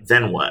right.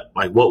 Then what?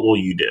 What will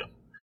you do?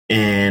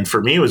 And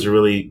for me, it was a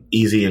really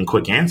easy and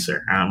quick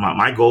answer.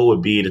 My goal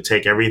would be to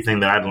take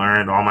everything that I'd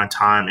learned, all my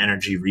time,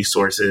 energy,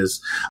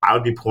 resources, I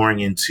would be pouring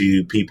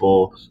into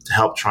people to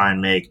help try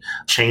and make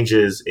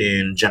changes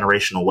in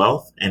generational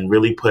wealth and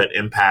really put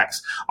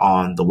impacts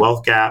on the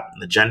wealth gap,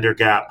 the gender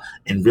gap,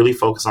 and really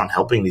focus on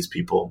helping these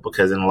people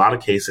because in a lot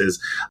of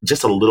cases,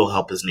 just a little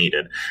help is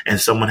needed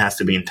and someone has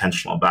to be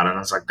intentional about it. And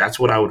I was like, that's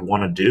what I would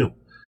want to do.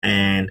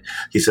 And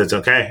he says,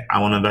 okay, I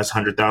want to invest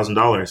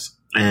 $100,000.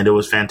 And it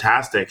was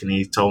fantastic. And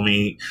he told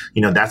me,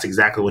 that's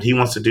exactly what he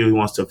wants to do. He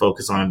wants to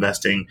focus on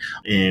investing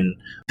in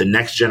the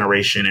next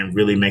generation and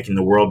really making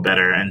the world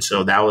better. And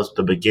so that was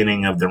the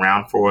beginning of the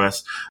round for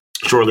us.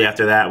 Shortly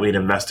after that, we had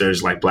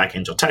investors like Black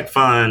Angel Tech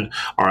Fund,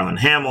 Arlen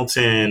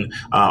Hamilton,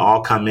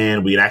 all come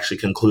in. We had actually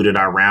concluded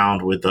our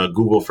round with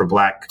Google for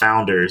Black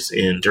founders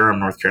in Durham,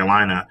 North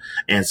Carolina.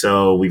 And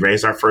so we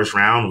raised our first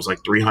round. It was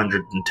like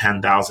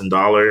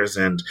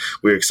 $310,000. And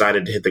we were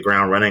excited to hit the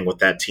ground running with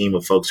that team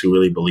of folks who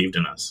really believed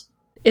in us.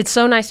 It's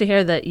so nice to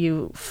hear that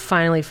you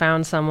finally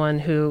found someone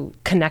who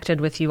connected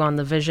with you on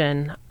the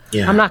vision.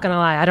 Yeah. I'm not going to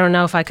lie. I don't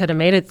know if I could have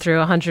made it through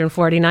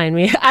 149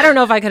 meetings. I don't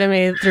know if I could have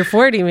made it through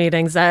 40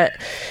 meetings.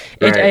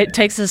 It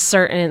takes a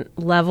certain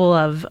level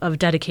of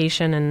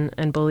dedication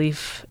and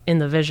belief in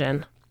the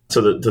vision.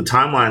 So the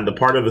timeline, the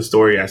part of the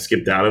story I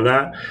skipped out of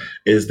that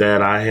is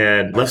that I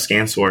had left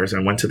ScanSource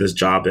and went to this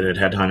job that had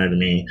headhunted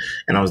me.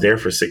 And I was there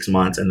for 6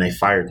 months and they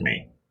fired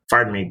me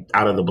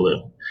out of the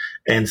blue.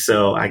 And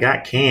so I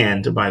got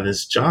canned by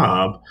this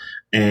job.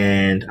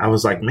 And I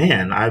was like,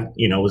 man, I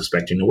was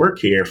expecting to work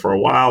here for a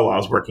while. I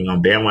was working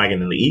on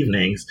Bandwagon in the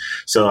evenings.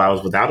 So I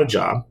was without a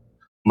job.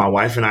 My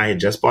wife and I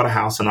had just bought a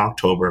house in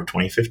October of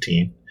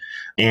 2015.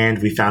 And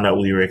we found out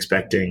we were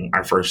expecting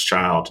our first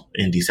child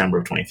in December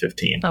of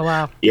 2015. Oh,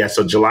 wow. Yeah.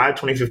 So July of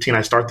 2015,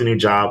 I start the new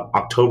job.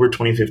 October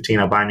 2015,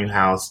 I buy a new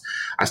house.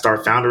 I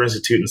start Founder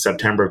Institute in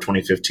September of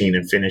 2015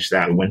 and finish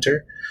that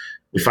winter.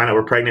 We find out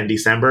we're pregnant in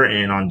December,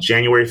 and on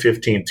January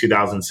 15th,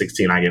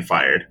 2016, I get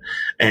fired.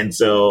 And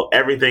so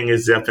everything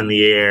is up in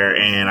the air,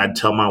 and I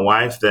tell my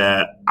wife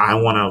that I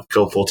want to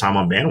go full-time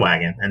on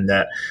Bandwagon and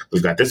that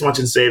we've got this much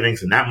in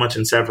savings and that much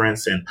in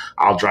severance, and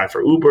I'll drive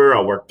for Uber,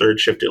 I'll work third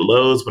shift at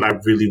Lowe's, but I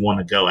really want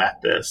to go at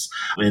this.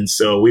 And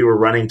so we were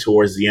running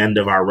towards the end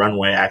of our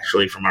runway,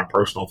 actually, from our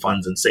personal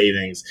funds and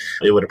savings.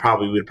 We'd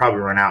probably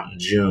run out in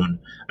June.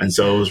 And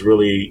so it was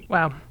really,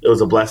 It was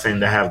a blessing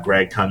to have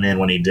Greg come in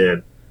when he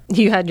did.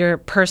 You had your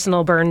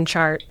personal burn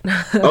chart.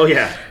 Oh,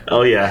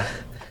 yeah.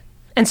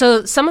 And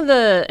so some of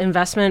the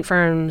investment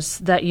firms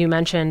that you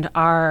mentioned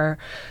are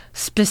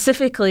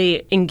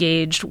specifically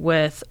engaged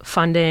with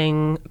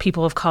funding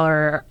people of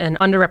color and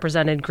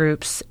underrepresented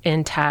groups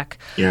in tech.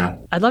 Yeah.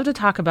 I'd love to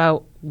talk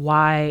about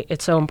why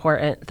it's so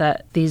important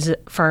that these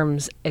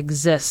firms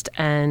exist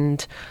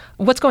and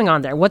what's going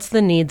on there. What's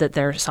the need that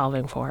they're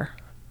solving for?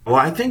 Well,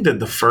 I think that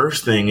the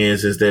first thing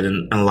is that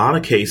in a lot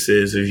of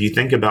cases, if you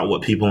think about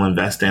what people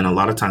invest in, a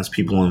lot of times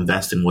people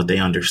invest in what they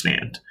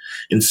understand.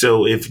 And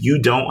so if you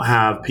don't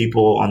have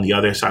people on the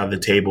other side of the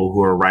table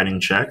who are writing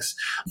checks,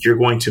 you're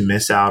going to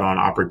miss out on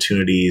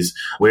opportunities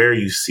where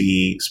you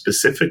see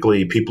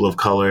specifically people of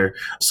color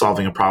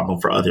solving a problem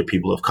for other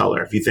people of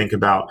color. If you think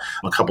about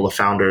a couple of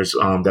founders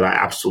that I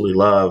absolutely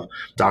love,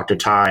 Dr.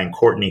 Ty and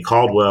Courtney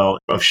Caldwell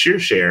of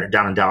ShearShare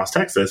down in Dallas,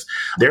 Texas,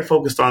 they're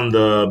focused on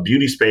the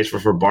beauty space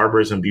for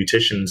barbers and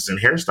beauticians and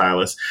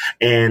hairstylists.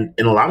 And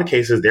in a lot of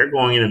cases, they're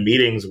going into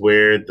meetings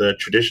where the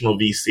traditional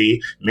VC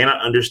may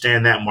not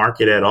understand that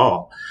market at all.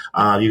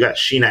 You got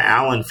Sheena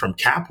Allen from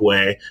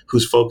Capway,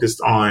 who's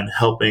focused on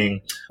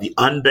helping the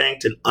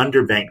unbanked and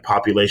underbanked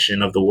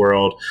population of the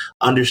world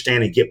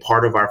understand and get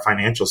part of our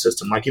financial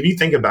system. Like if you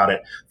think about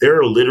it, there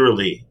are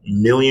literally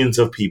millions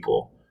of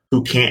people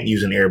who can't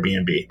use an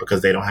Airbnb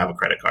because they don't have a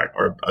credit card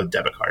or a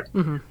debit card.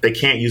 Mm-hmm. They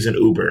can't use an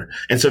Uber.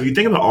 And so if you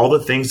think about all the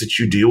things that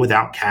you do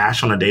without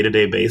cash on a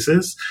day-to-day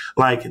basis,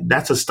 like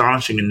that's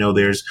astonishing to know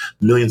there's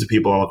millions of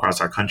people all across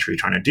our country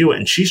trying to do it.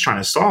 And she's trying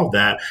to solve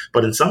that.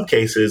 But in some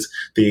cases,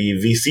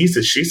 the VCs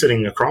that she's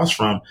sitting across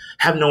from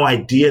have no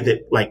idea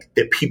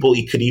that people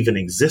could even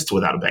exist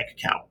without a bank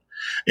account.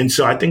 And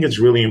so I think it's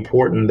really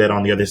important that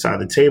on the other side of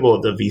the table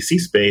of the VC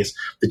space,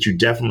 that you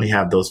definitely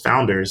have those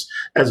founders,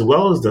 as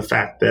well as the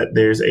fact that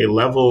there's a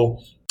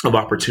level of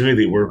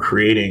opportunity we're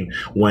creating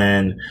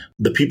when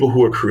the people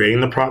who are creating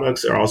the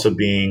products are also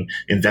being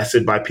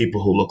invested by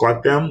people who look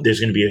like them. There's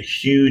going to be a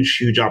huge,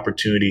 huge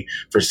opportunity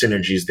for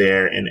synergies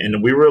there.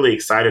 And we're really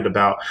excited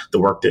about the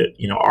work that,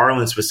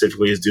 Arlen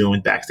specifically is doing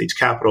with Backstage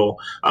Capital.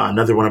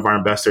 Another one of our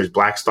investors,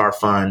 Black Star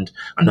Fund,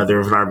 another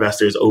of our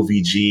investors,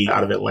 OVG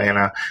out of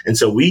Atlanta. And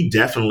so we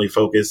definitely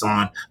focus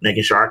on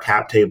making sure our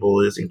cap table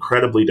is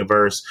incredibly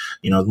diverse.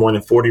 More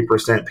than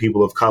 40%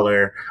 people of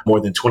color, more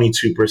than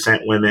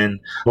 22% women,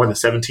 more than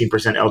 17%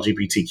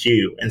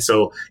 LGBTQ. And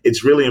so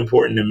it's really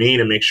important to me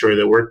to make sure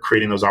that we're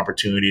creating those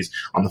opportunities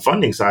on the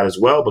funding side as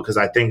well, because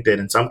I think that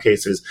in some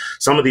cases,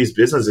 some of these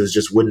businesses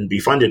just wouldn't be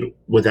funded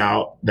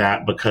without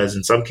that, because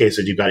in some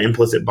cases you've got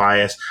implicit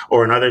bias,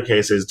 or in other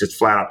cases, just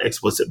flat out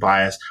explicit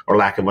bias or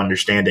lack of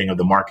understanding of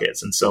the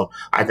markets. And so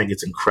I think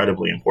it's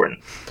incredibly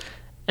important.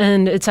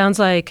 And it sounds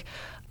like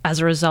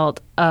as a result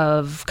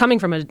of coming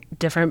from a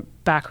different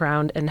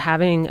background and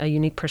having a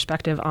unique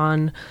perspective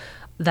on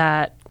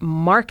that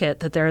market,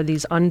 that there are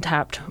these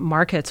untapped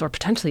markets or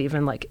potentially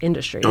even like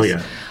industries. Oh,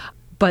 yeah.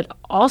 But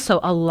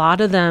also a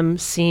lot of them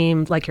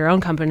seem like your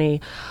own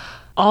company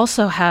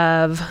also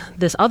have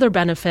this other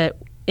benefit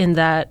in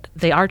that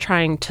they are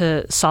trying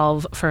to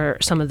solve for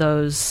some of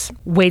those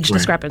wage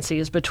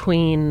discrepancies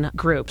between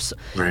groups.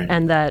 Right.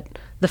 And that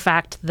the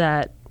fact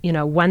that,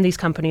 when these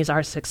companies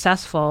are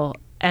successful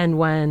and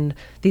when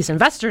these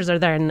investors are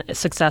then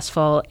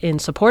successful in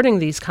supporting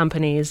these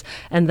companies,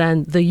 and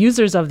then the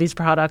users of these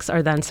products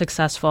are then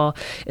successful,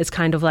 it's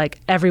kind of like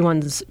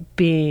everyone's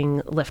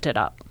being lifted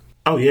up.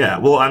 Oh, yeah.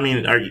 Well, I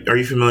mean, are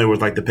you familiar with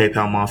like the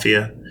PayPal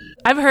Mafia?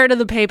 I've heard of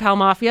the PayPal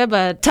Mafia,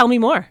 but tell me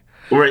more.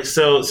 Right.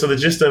 So the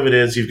gist of it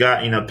is you've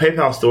got,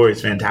 PayPal story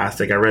is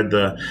fantastic. I read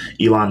the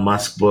Elon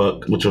Musk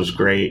book, which was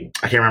great.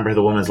 I can't remember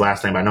the woman's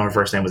last name, but I know her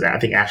first name was, I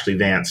think, Ashley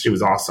Vance. She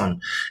was awesome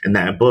in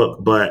that book.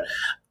 But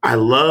I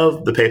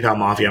love the PayPal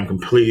Mafia. I'm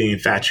completely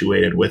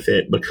infatuated with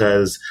it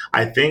because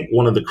I think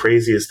one of the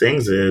craziest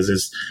things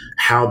is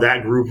how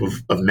that group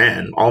of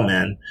men, all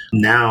men,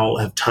 now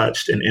have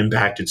touched and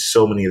impacted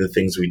so many of the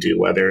things we do,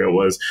 whether it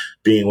was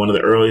being one of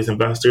the earliest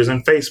investors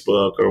in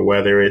Facebook, or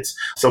whether it's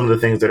some of the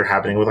things that are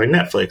happening with like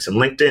Netflix and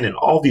LinkedIn and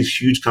all these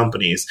huge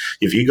companies.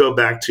 If you go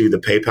back to the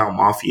PayPal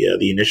Mafia,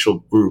 the initial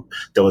group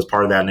that was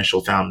part of that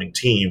initial founding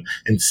team,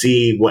 and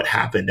see what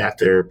happened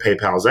after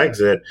PayPal's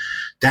exit,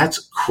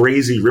 that's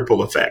crazy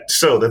ripple effect.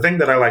 So the thing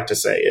that I like to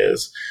say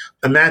is,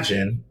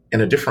 imagine in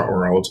a different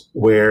world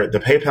where the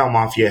PayPal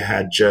Mafia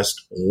had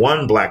just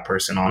one Black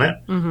person on it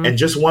and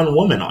just one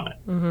woman on it.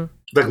 Mm-hmm.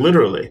 Like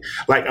literally,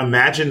 like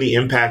imagine the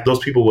impact those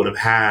people would have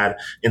had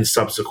in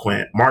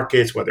subsequent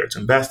markets, whether it's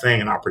investing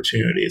and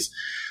opportunities.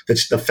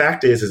 The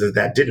fact is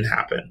that didn't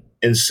happen.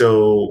 And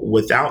so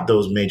without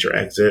those major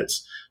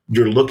exits,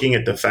 you're looking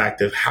at the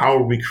fact of how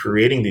are we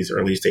creating these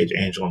early stage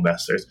angel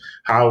investors?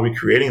 How are we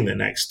creating the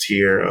next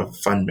tier of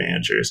fund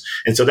managers?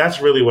 And so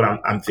that's really what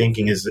I'm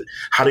thinking is that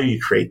how do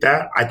you create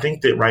that? I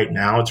think that right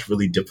now it's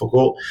really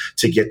difficult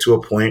to get to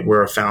a point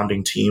where a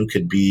founding team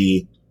could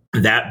be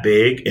that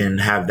big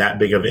and have that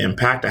big of an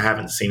impact. I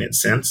haven't seen it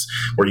since,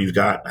 where you've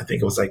got, I think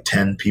it was like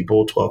 10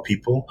 people, 12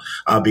 people,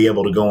 be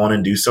able to go on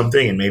and do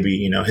something. And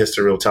maybe,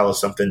 history will tell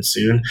us something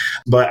soon.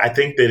 But I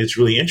think that it's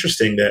really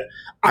interesting that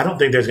I don't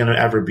think there's going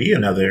to ever be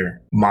another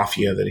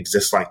mafia that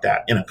exists like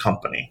that in a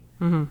company.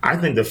 Mm-hmm. I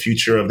think the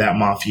future of that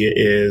mafia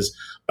is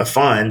a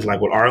fund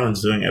like what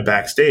Arlen's doing at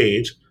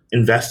Backstage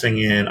investing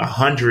in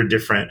 100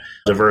 different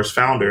diverse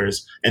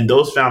founders, and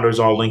those founders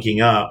all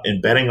linking up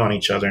and betting on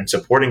each other and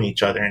supporting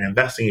each other and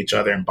investing each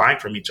other and buying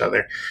from each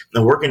other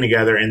and working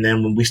together. And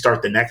then when we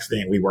start the next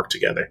thing, we work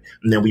together.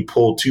 And then we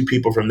pull 2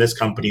 people from this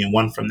company and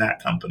 1 from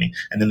that company.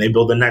 And then they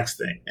build the next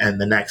thing and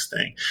the next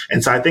thing.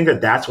 And so I think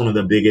that that's one of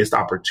the biggest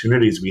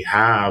opportunities we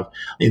have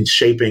in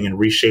shaping and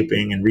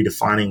reshaping and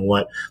redefining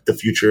what the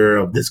future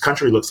of this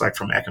country looks like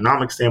from an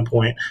economic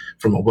standpoint,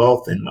 from a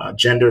wealth and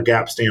gender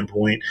gap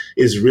standpoint,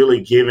 is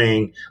really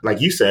giving,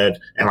 like you said,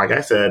 and like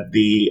I said,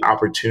 the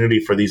opportunity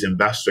for these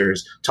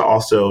investors to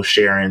also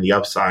share in the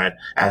upside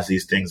as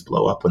these things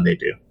blow up when they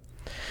do.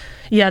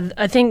 Yeah,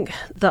 I think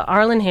the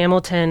Arlen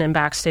Hamilton and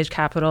Backstage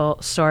Capital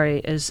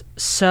story is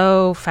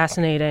so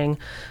fascinating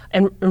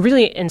and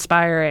really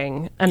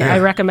inspiring. And I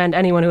recommend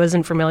anyone who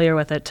isn't familiar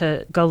with it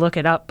to go look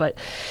it up. But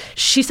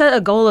she set a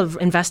goal of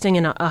investing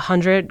in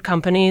 100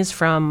 companies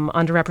from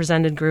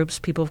underrepresented groups,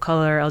 people of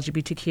color,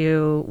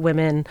 LGBTQ,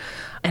 women.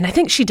 And I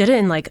think she did it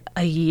in like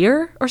a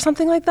year or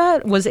something like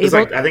that. I think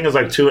it was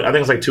like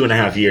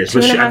 2.5 years.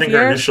 But I think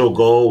her initial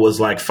goal was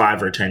like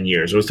 5 or 10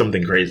 years. It was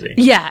something crazy.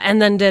 Yeah,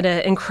 and then did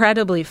it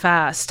incredibly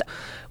fast,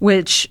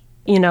 which,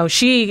 you know,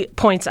 she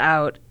points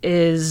out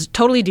is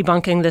totally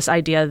debunking this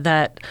idea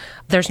that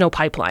there's no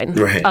pipeline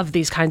of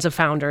these kinds of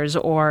founders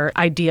or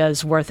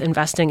ideas worth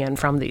investing in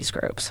from these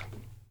groups.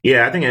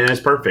 Yeah, I think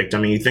it's perfect. I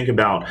mean, you think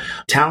about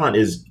talent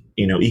is,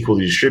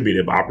 equally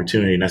distributed, but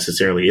opportunity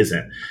necessarily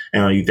isn't.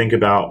 And you think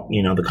about,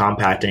 the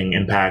compacting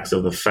impacts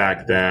of the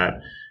fact that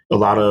a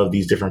lot of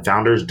these different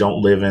founders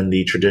don't live in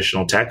the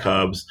traditional tech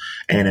hubs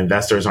and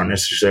investors aren't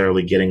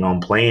necessarily getting on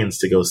planes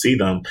to go see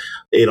them.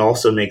 It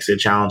also makes it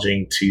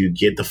challenging to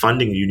get the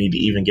funding you need to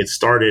even get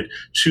started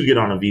to get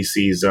on a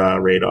VC's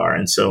radar.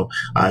 And so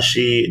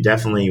she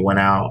definitely went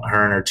out,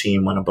 her and her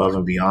team went above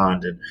and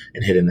beyond and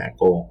hitting that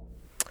goal.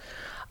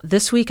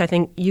 This week, I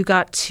think you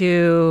got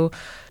to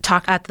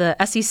talk at the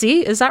SEC.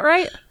 Is that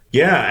right?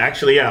 Yeah,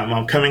 actually, yeah.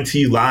 I'm coming to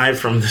you live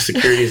from the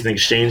Securities and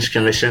Exchange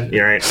Commission.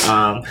 Yeah, right.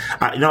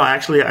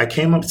 I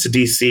came up to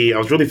DC. I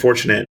was really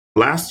fortunate.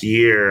 Last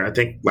year, I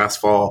think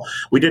last fall,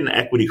 we did an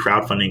equity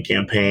crowdfunding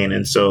campaign.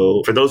 And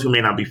so for those who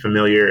may not be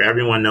familiar,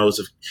 everyone knows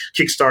of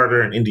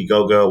Kickstarter and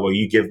Indiegogo, where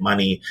you give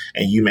money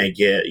and you may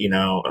get,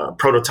 a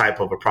prototype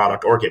of a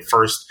product or get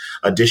first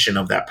edition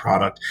of that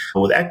product.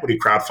 But with equity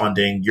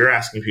crowdfunding, you're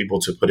asking people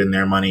to put in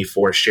their money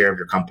for a share of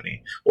your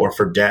company or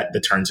for debt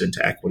that turns into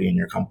equity in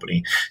your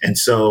company. And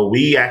so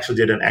we actually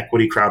did an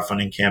equity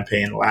crowdfunding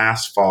campaign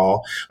last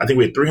fall. I think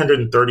we had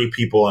 330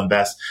 people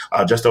invest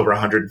just over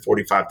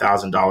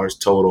 $145,000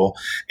 total.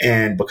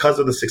 And because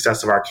of the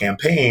success of our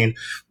campaign,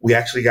 we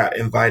actually got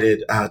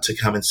invited to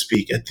come and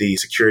speak at the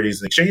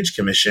Securities and Exchange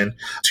Commission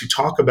to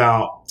talk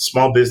about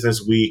Small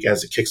Business Week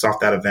as it kicks off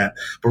that event,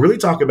 but really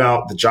talk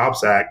about the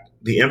Jobs Act,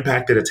 the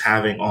impact that it's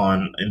having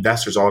on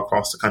investors all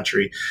across the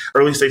country,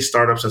 early stage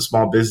startups and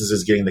small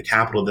businesses getting the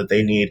capital that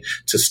they need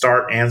to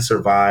start and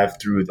survive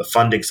through the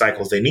funding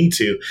cycles they need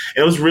to.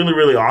 And it was really,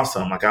 really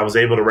awesome. Like, I was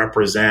able to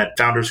represent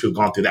founders who've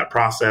gone through that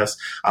process.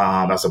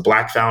 I was a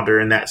Black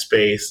founder in that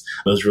space.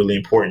 It was really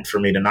important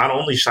for me to not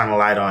only shine a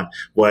light on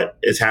what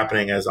is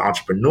happening as an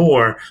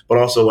entrepreneur, but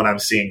also what I'm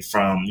seeing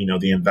from,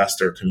 the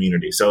investor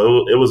community.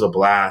 So it was a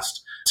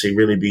blast to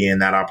really be in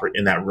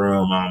that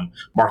room.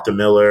 Martha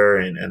Miller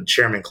and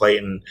Chairman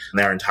Clayton and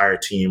their entire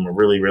team were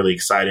really, really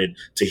excited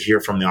to hear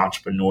from the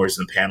entrepreneurs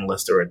and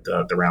panelists that were at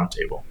the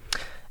roundtable.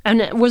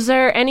 And was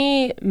there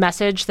any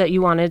message that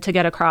you wanted to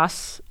get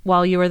across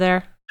while you were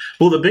there?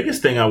 Well, the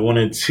biggest thing I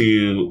wanted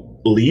to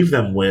leave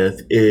them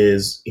with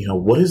is,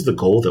 what is the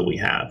goal that we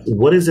have?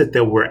 What is it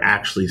that we're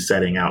actually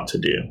setting out to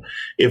do?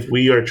 If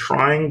we are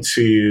trying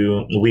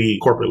to,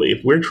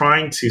 if we're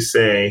trying to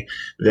say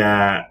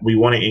that we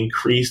want to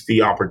increase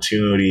the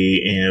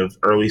opportunity of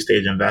early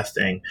stage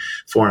investing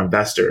for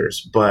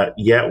investors, but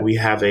yet we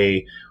have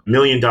a $1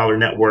 million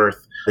net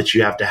worth that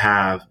you have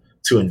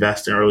to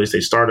invest in early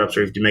stage startups,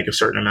 or if you make a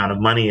certain amount of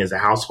money as a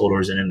household or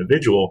as an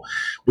individual,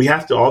 we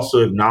have to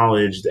also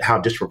acknowledge how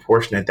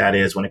disproportionate that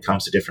is when it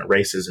comes to different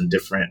races and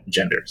different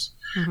genders.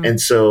 Mm-hmm.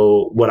 And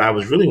so what I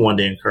was really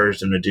wanting to encourage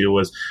them to do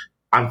was,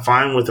 I'm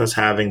fine with us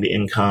having the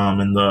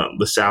income and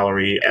the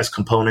salary as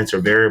components or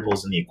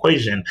variables in the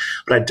equation,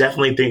 but I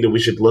definitely think that we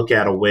should look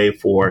at a way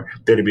for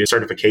there to be a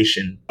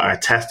certification, a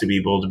test to be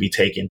able to be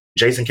taken.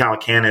 Jason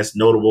Calacanis,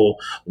 notable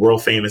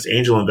world famous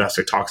angel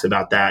investor, talks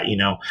about that.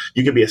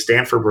 You could be a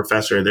Stanford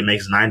professor that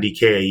makes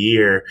 $90K a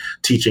year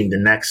teaching the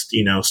next,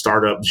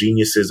 startup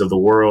geniuses of the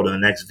world and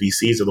the next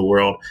VCs of the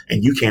world,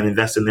 and you can't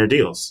invest in their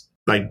deals,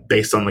 like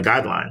based on the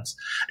guidelines.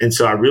 And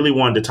so I really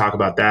wanted to talk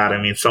about that.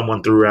 I mean,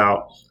 someone threw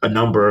out a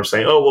number of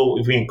say,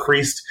 if we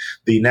increased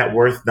the net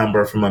worth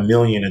number from $1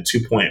 million to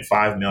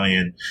 $2.5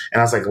 million. And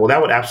I was like, well,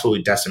 that would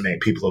absolutely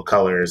decimate people of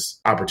color's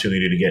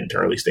opportunity to get into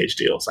early stage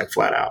deals, like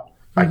flat out.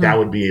 Like that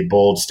would be a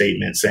bold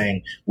statement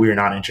saying we are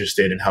not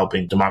interested in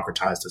helping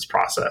democratize this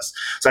process.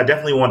 So I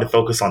definitely wanted to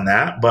focus on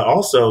that, but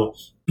also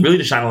really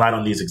to shine a light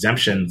on these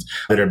exemptions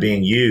that are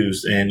being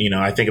used. And,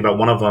 I think about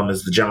one of them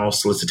is the general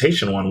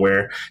solicitation one,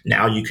 where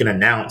now you can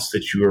announce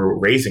that you are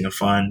raising a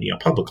fund,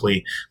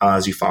 publicly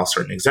as you file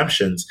certain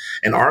exemptions.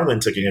 And Arlen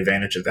took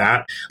advantage of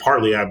that,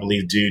 partly, I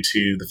believe, due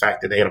to the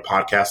fact that they had a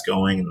podcast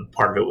going and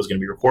part of it was going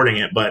to be recording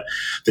it. But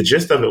the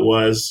gist of it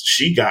was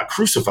she got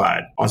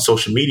crucified on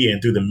social media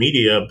and through the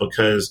media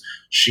because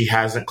she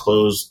hasn't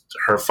closed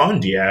her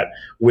fund yet,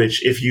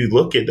 which if you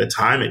look at the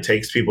time it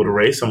takes people to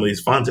raise some of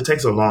these funds, it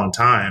takes a long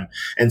time.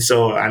 And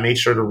so I made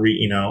sure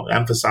to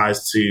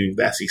emphasize to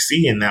the SEC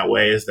in that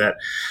way is that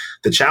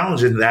the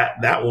challenge in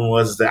that one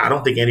was that I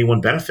don't think anyone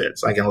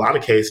benefits. Like in a lot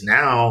of cases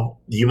now,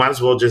 you might as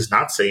well just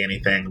not say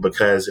anything,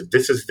 because if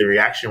this is the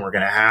reaction we're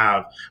going to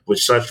have with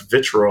such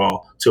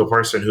vitriol to a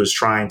person who's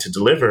trying to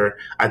deliver,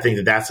 I think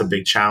that that's a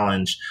big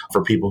challenge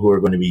for people who are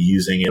going to be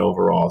using it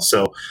overall.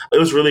 So it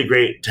was really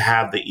great to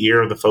have the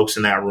ear of the folks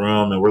in that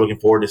room. And we're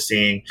looking forward to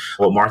seeing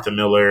what Martha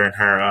Miller and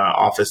her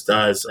office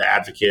does, the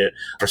advocate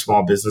for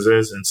small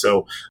businesses. And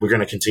so we're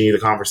going to continue the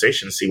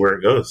conversation and see where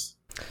it goes.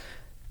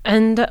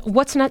 And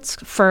what's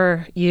next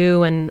for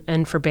you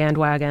and for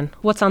Bandwagon?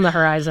 What's on the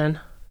horizon?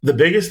 The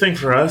biggest thing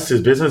for us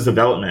is business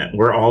development.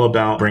 We're all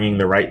about bringing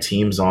the right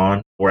teams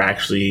on. We're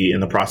actually in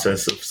the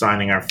process of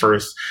signing our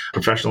first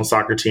professional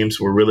soccer team,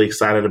 so we're really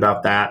excited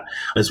about that,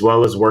 as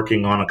well as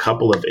working on a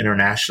couple of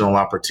international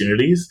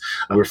opportunities.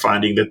 We're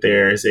finding that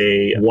there's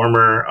a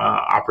warmer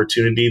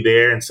opportunity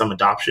there and some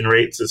adoption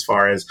rates as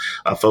far as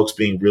folks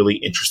being really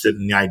interested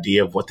in the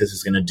idea of what this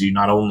is going to do,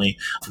 not only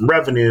from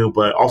revenue,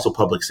 but also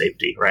public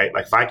safety, right?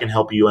 Like if I can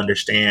help you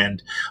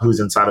understand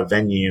who's inside a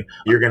venue,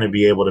 you're going to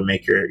be able to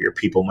make your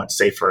people much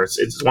safer.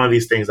 It's one of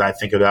these things I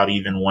think about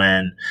even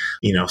when,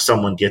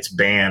 someone gets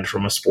banned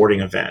from a sporting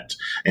event.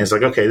 And it's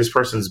like, okay, this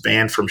person's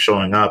banned from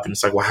showing up. And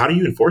it's like, well, how do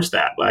you enforce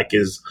that? Like,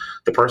 is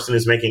the person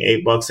who's making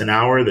 $8 an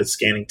hour that's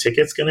scanning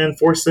tickets going to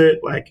enforce it?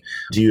 Like,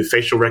 do you have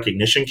facial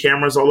recognition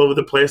cameras all over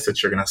the place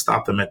that you're going to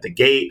stop them at the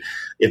gate?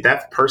 If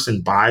that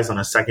person buys on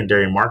a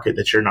secondary market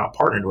that you're not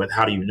partnered with,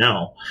 how do you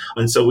know?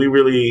 And so we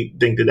really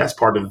think that that's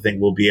part of the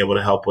thing we'll be able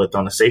to help with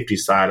on the safety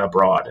side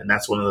abroad. And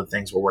that's one of the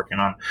things we're working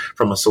on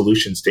from a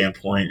solution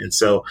standpoint. And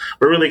so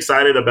we're really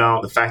excited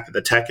about the fact that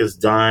the tech is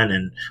done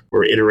and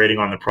we're iterating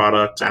on the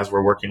product as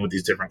we're working with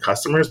these different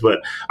customers. But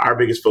our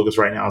biggest focus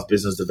right now is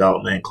business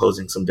development,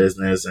 closing some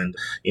business and,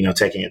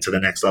 taking it to the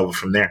next level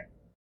from there.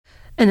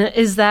 And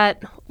is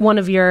that one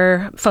of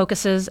your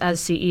focuses as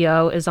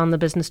CEO is on the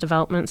business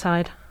development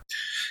side?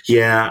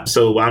 Yeah.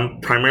 So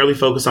I'm primarily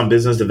focused on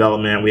business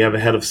development. We have a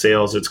head of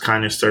sales that's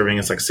kind of serving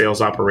as like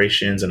sales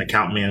operations and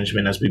account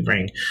management as we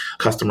bring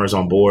customers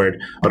on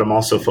board. But I'm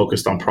also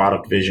focused on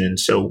product vision.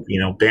 So,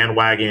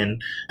 Bandwagon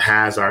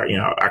has our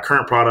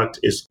current product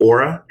is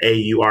Aura,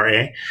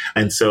 A-U-R-A.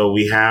 And so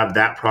we have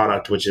that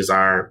product, which is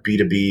our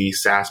B2B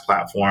SaaS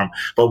platform.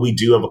 But we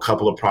do have a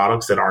couple of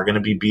products that are going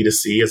to be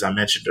B2C. As I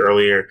mentioned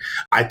earlier,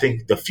 I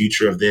think the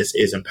future of this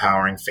is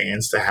empowering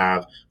fans to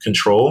have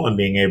control and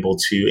being able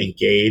to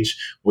engage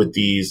with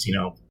these,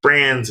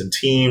 brands and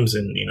teams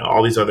and,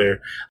 all these other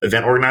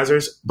event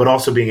organizers, but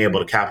also being able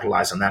to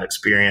capitalize on that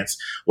experience,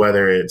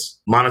 whether it's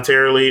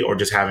monetarily or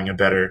just having a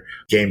better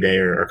game day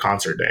or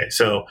concert day.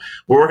 So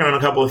we're working on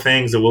a couple of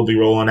things that we'll be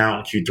rolling out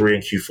in Q3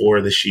 and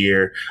Q4 this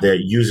year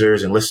that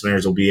users and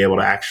listeners will be able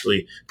to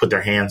actually put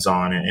their hands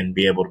on and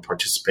be able to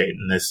participate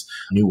in this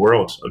new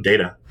world of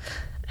data.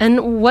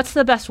 And what's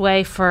the best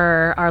way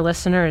for our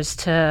listeners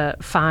to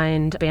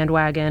find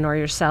Bandwagon or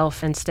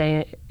yourself and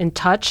stay in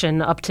touch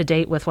and up to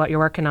date with what you're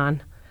working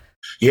on?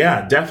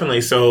 Yeah,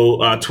 definitely.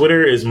 So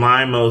Twitter is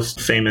my most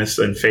famous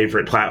and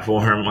favorite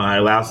platform. It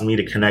allows me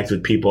to connect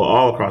with people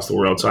all across the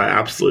world. So I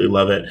absolutely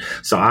love it.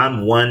 So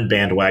I'm one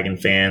Bandwagon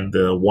fan,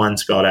 the one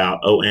spelled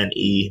out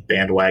O-N-E,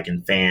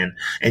 Bandwagon fan.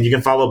 And you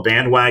can follow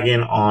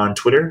Bandwagon on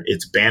Twitter.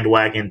 It's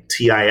Bandwagon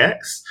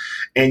TIX.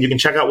 And you can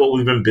check out what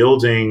we've been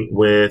building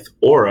with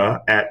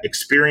Aura at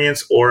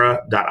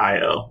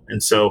experienceaura.io.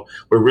 And so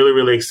we're really,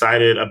 really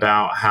excited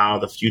about how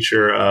the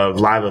future of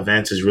live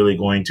events is really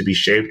going to be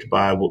shaped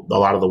by a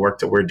lot of the work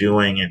that we're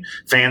doing. And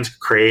fans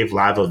crave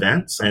live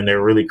events and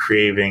they're really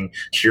craving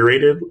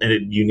curated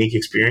and unique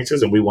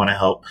experiences. And we want to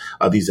help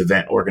these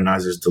event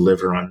organizers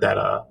deliver on that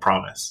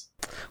promise.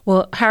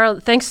 Well,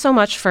 Harold, thanks so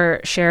much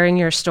for sharing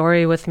your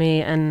story with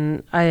me.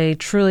 And I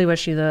truly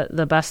wish you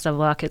the best of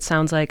luck. It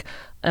sounds like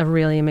a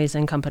really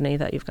amazing company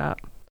that you've got.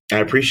 I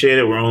appreciate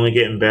it. We're only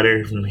getting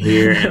better from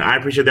here. And I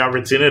appreciate the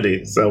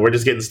opportunity. So we're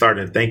just getting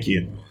started. Thank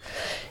you.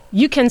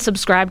 You can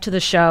subscribe to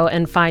the show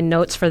and find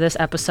notes for this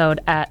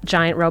episode at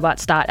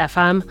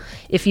giantrobots.fm.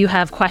 If you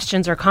have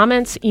questions or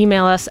comments,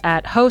 email us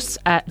at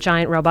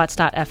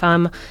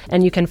hosts@giantrobots.fm.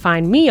 And you can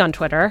find me on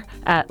Twitter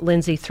at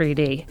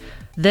Lindsay3D.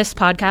 This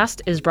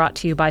podcast is brought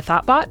to you by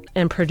Thoughtbot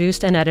and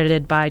produced and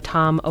edited by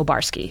Tom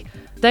Obarski.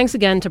 Thanks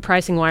again to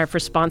Pricing Wire for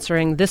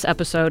sponsoring this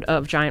episode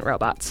of Giant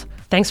Robots.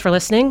 Thanks for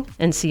listening,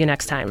 and see you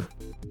next time.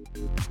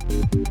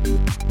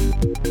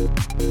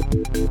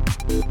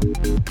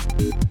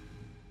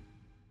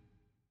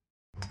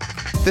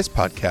 This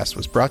podcast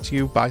was brought to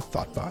you by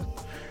Thoughtbot.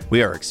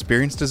 We are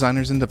experienced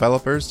designers and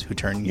developers who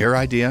turn your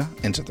idea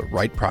into the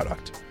right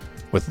product.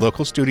 With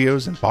local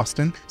studios in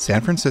Boston,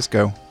 San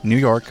Francisco, New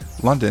York,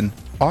 London,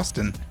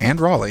 Austin, and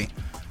Raleigh,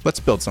 let's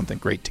build something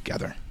great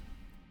together.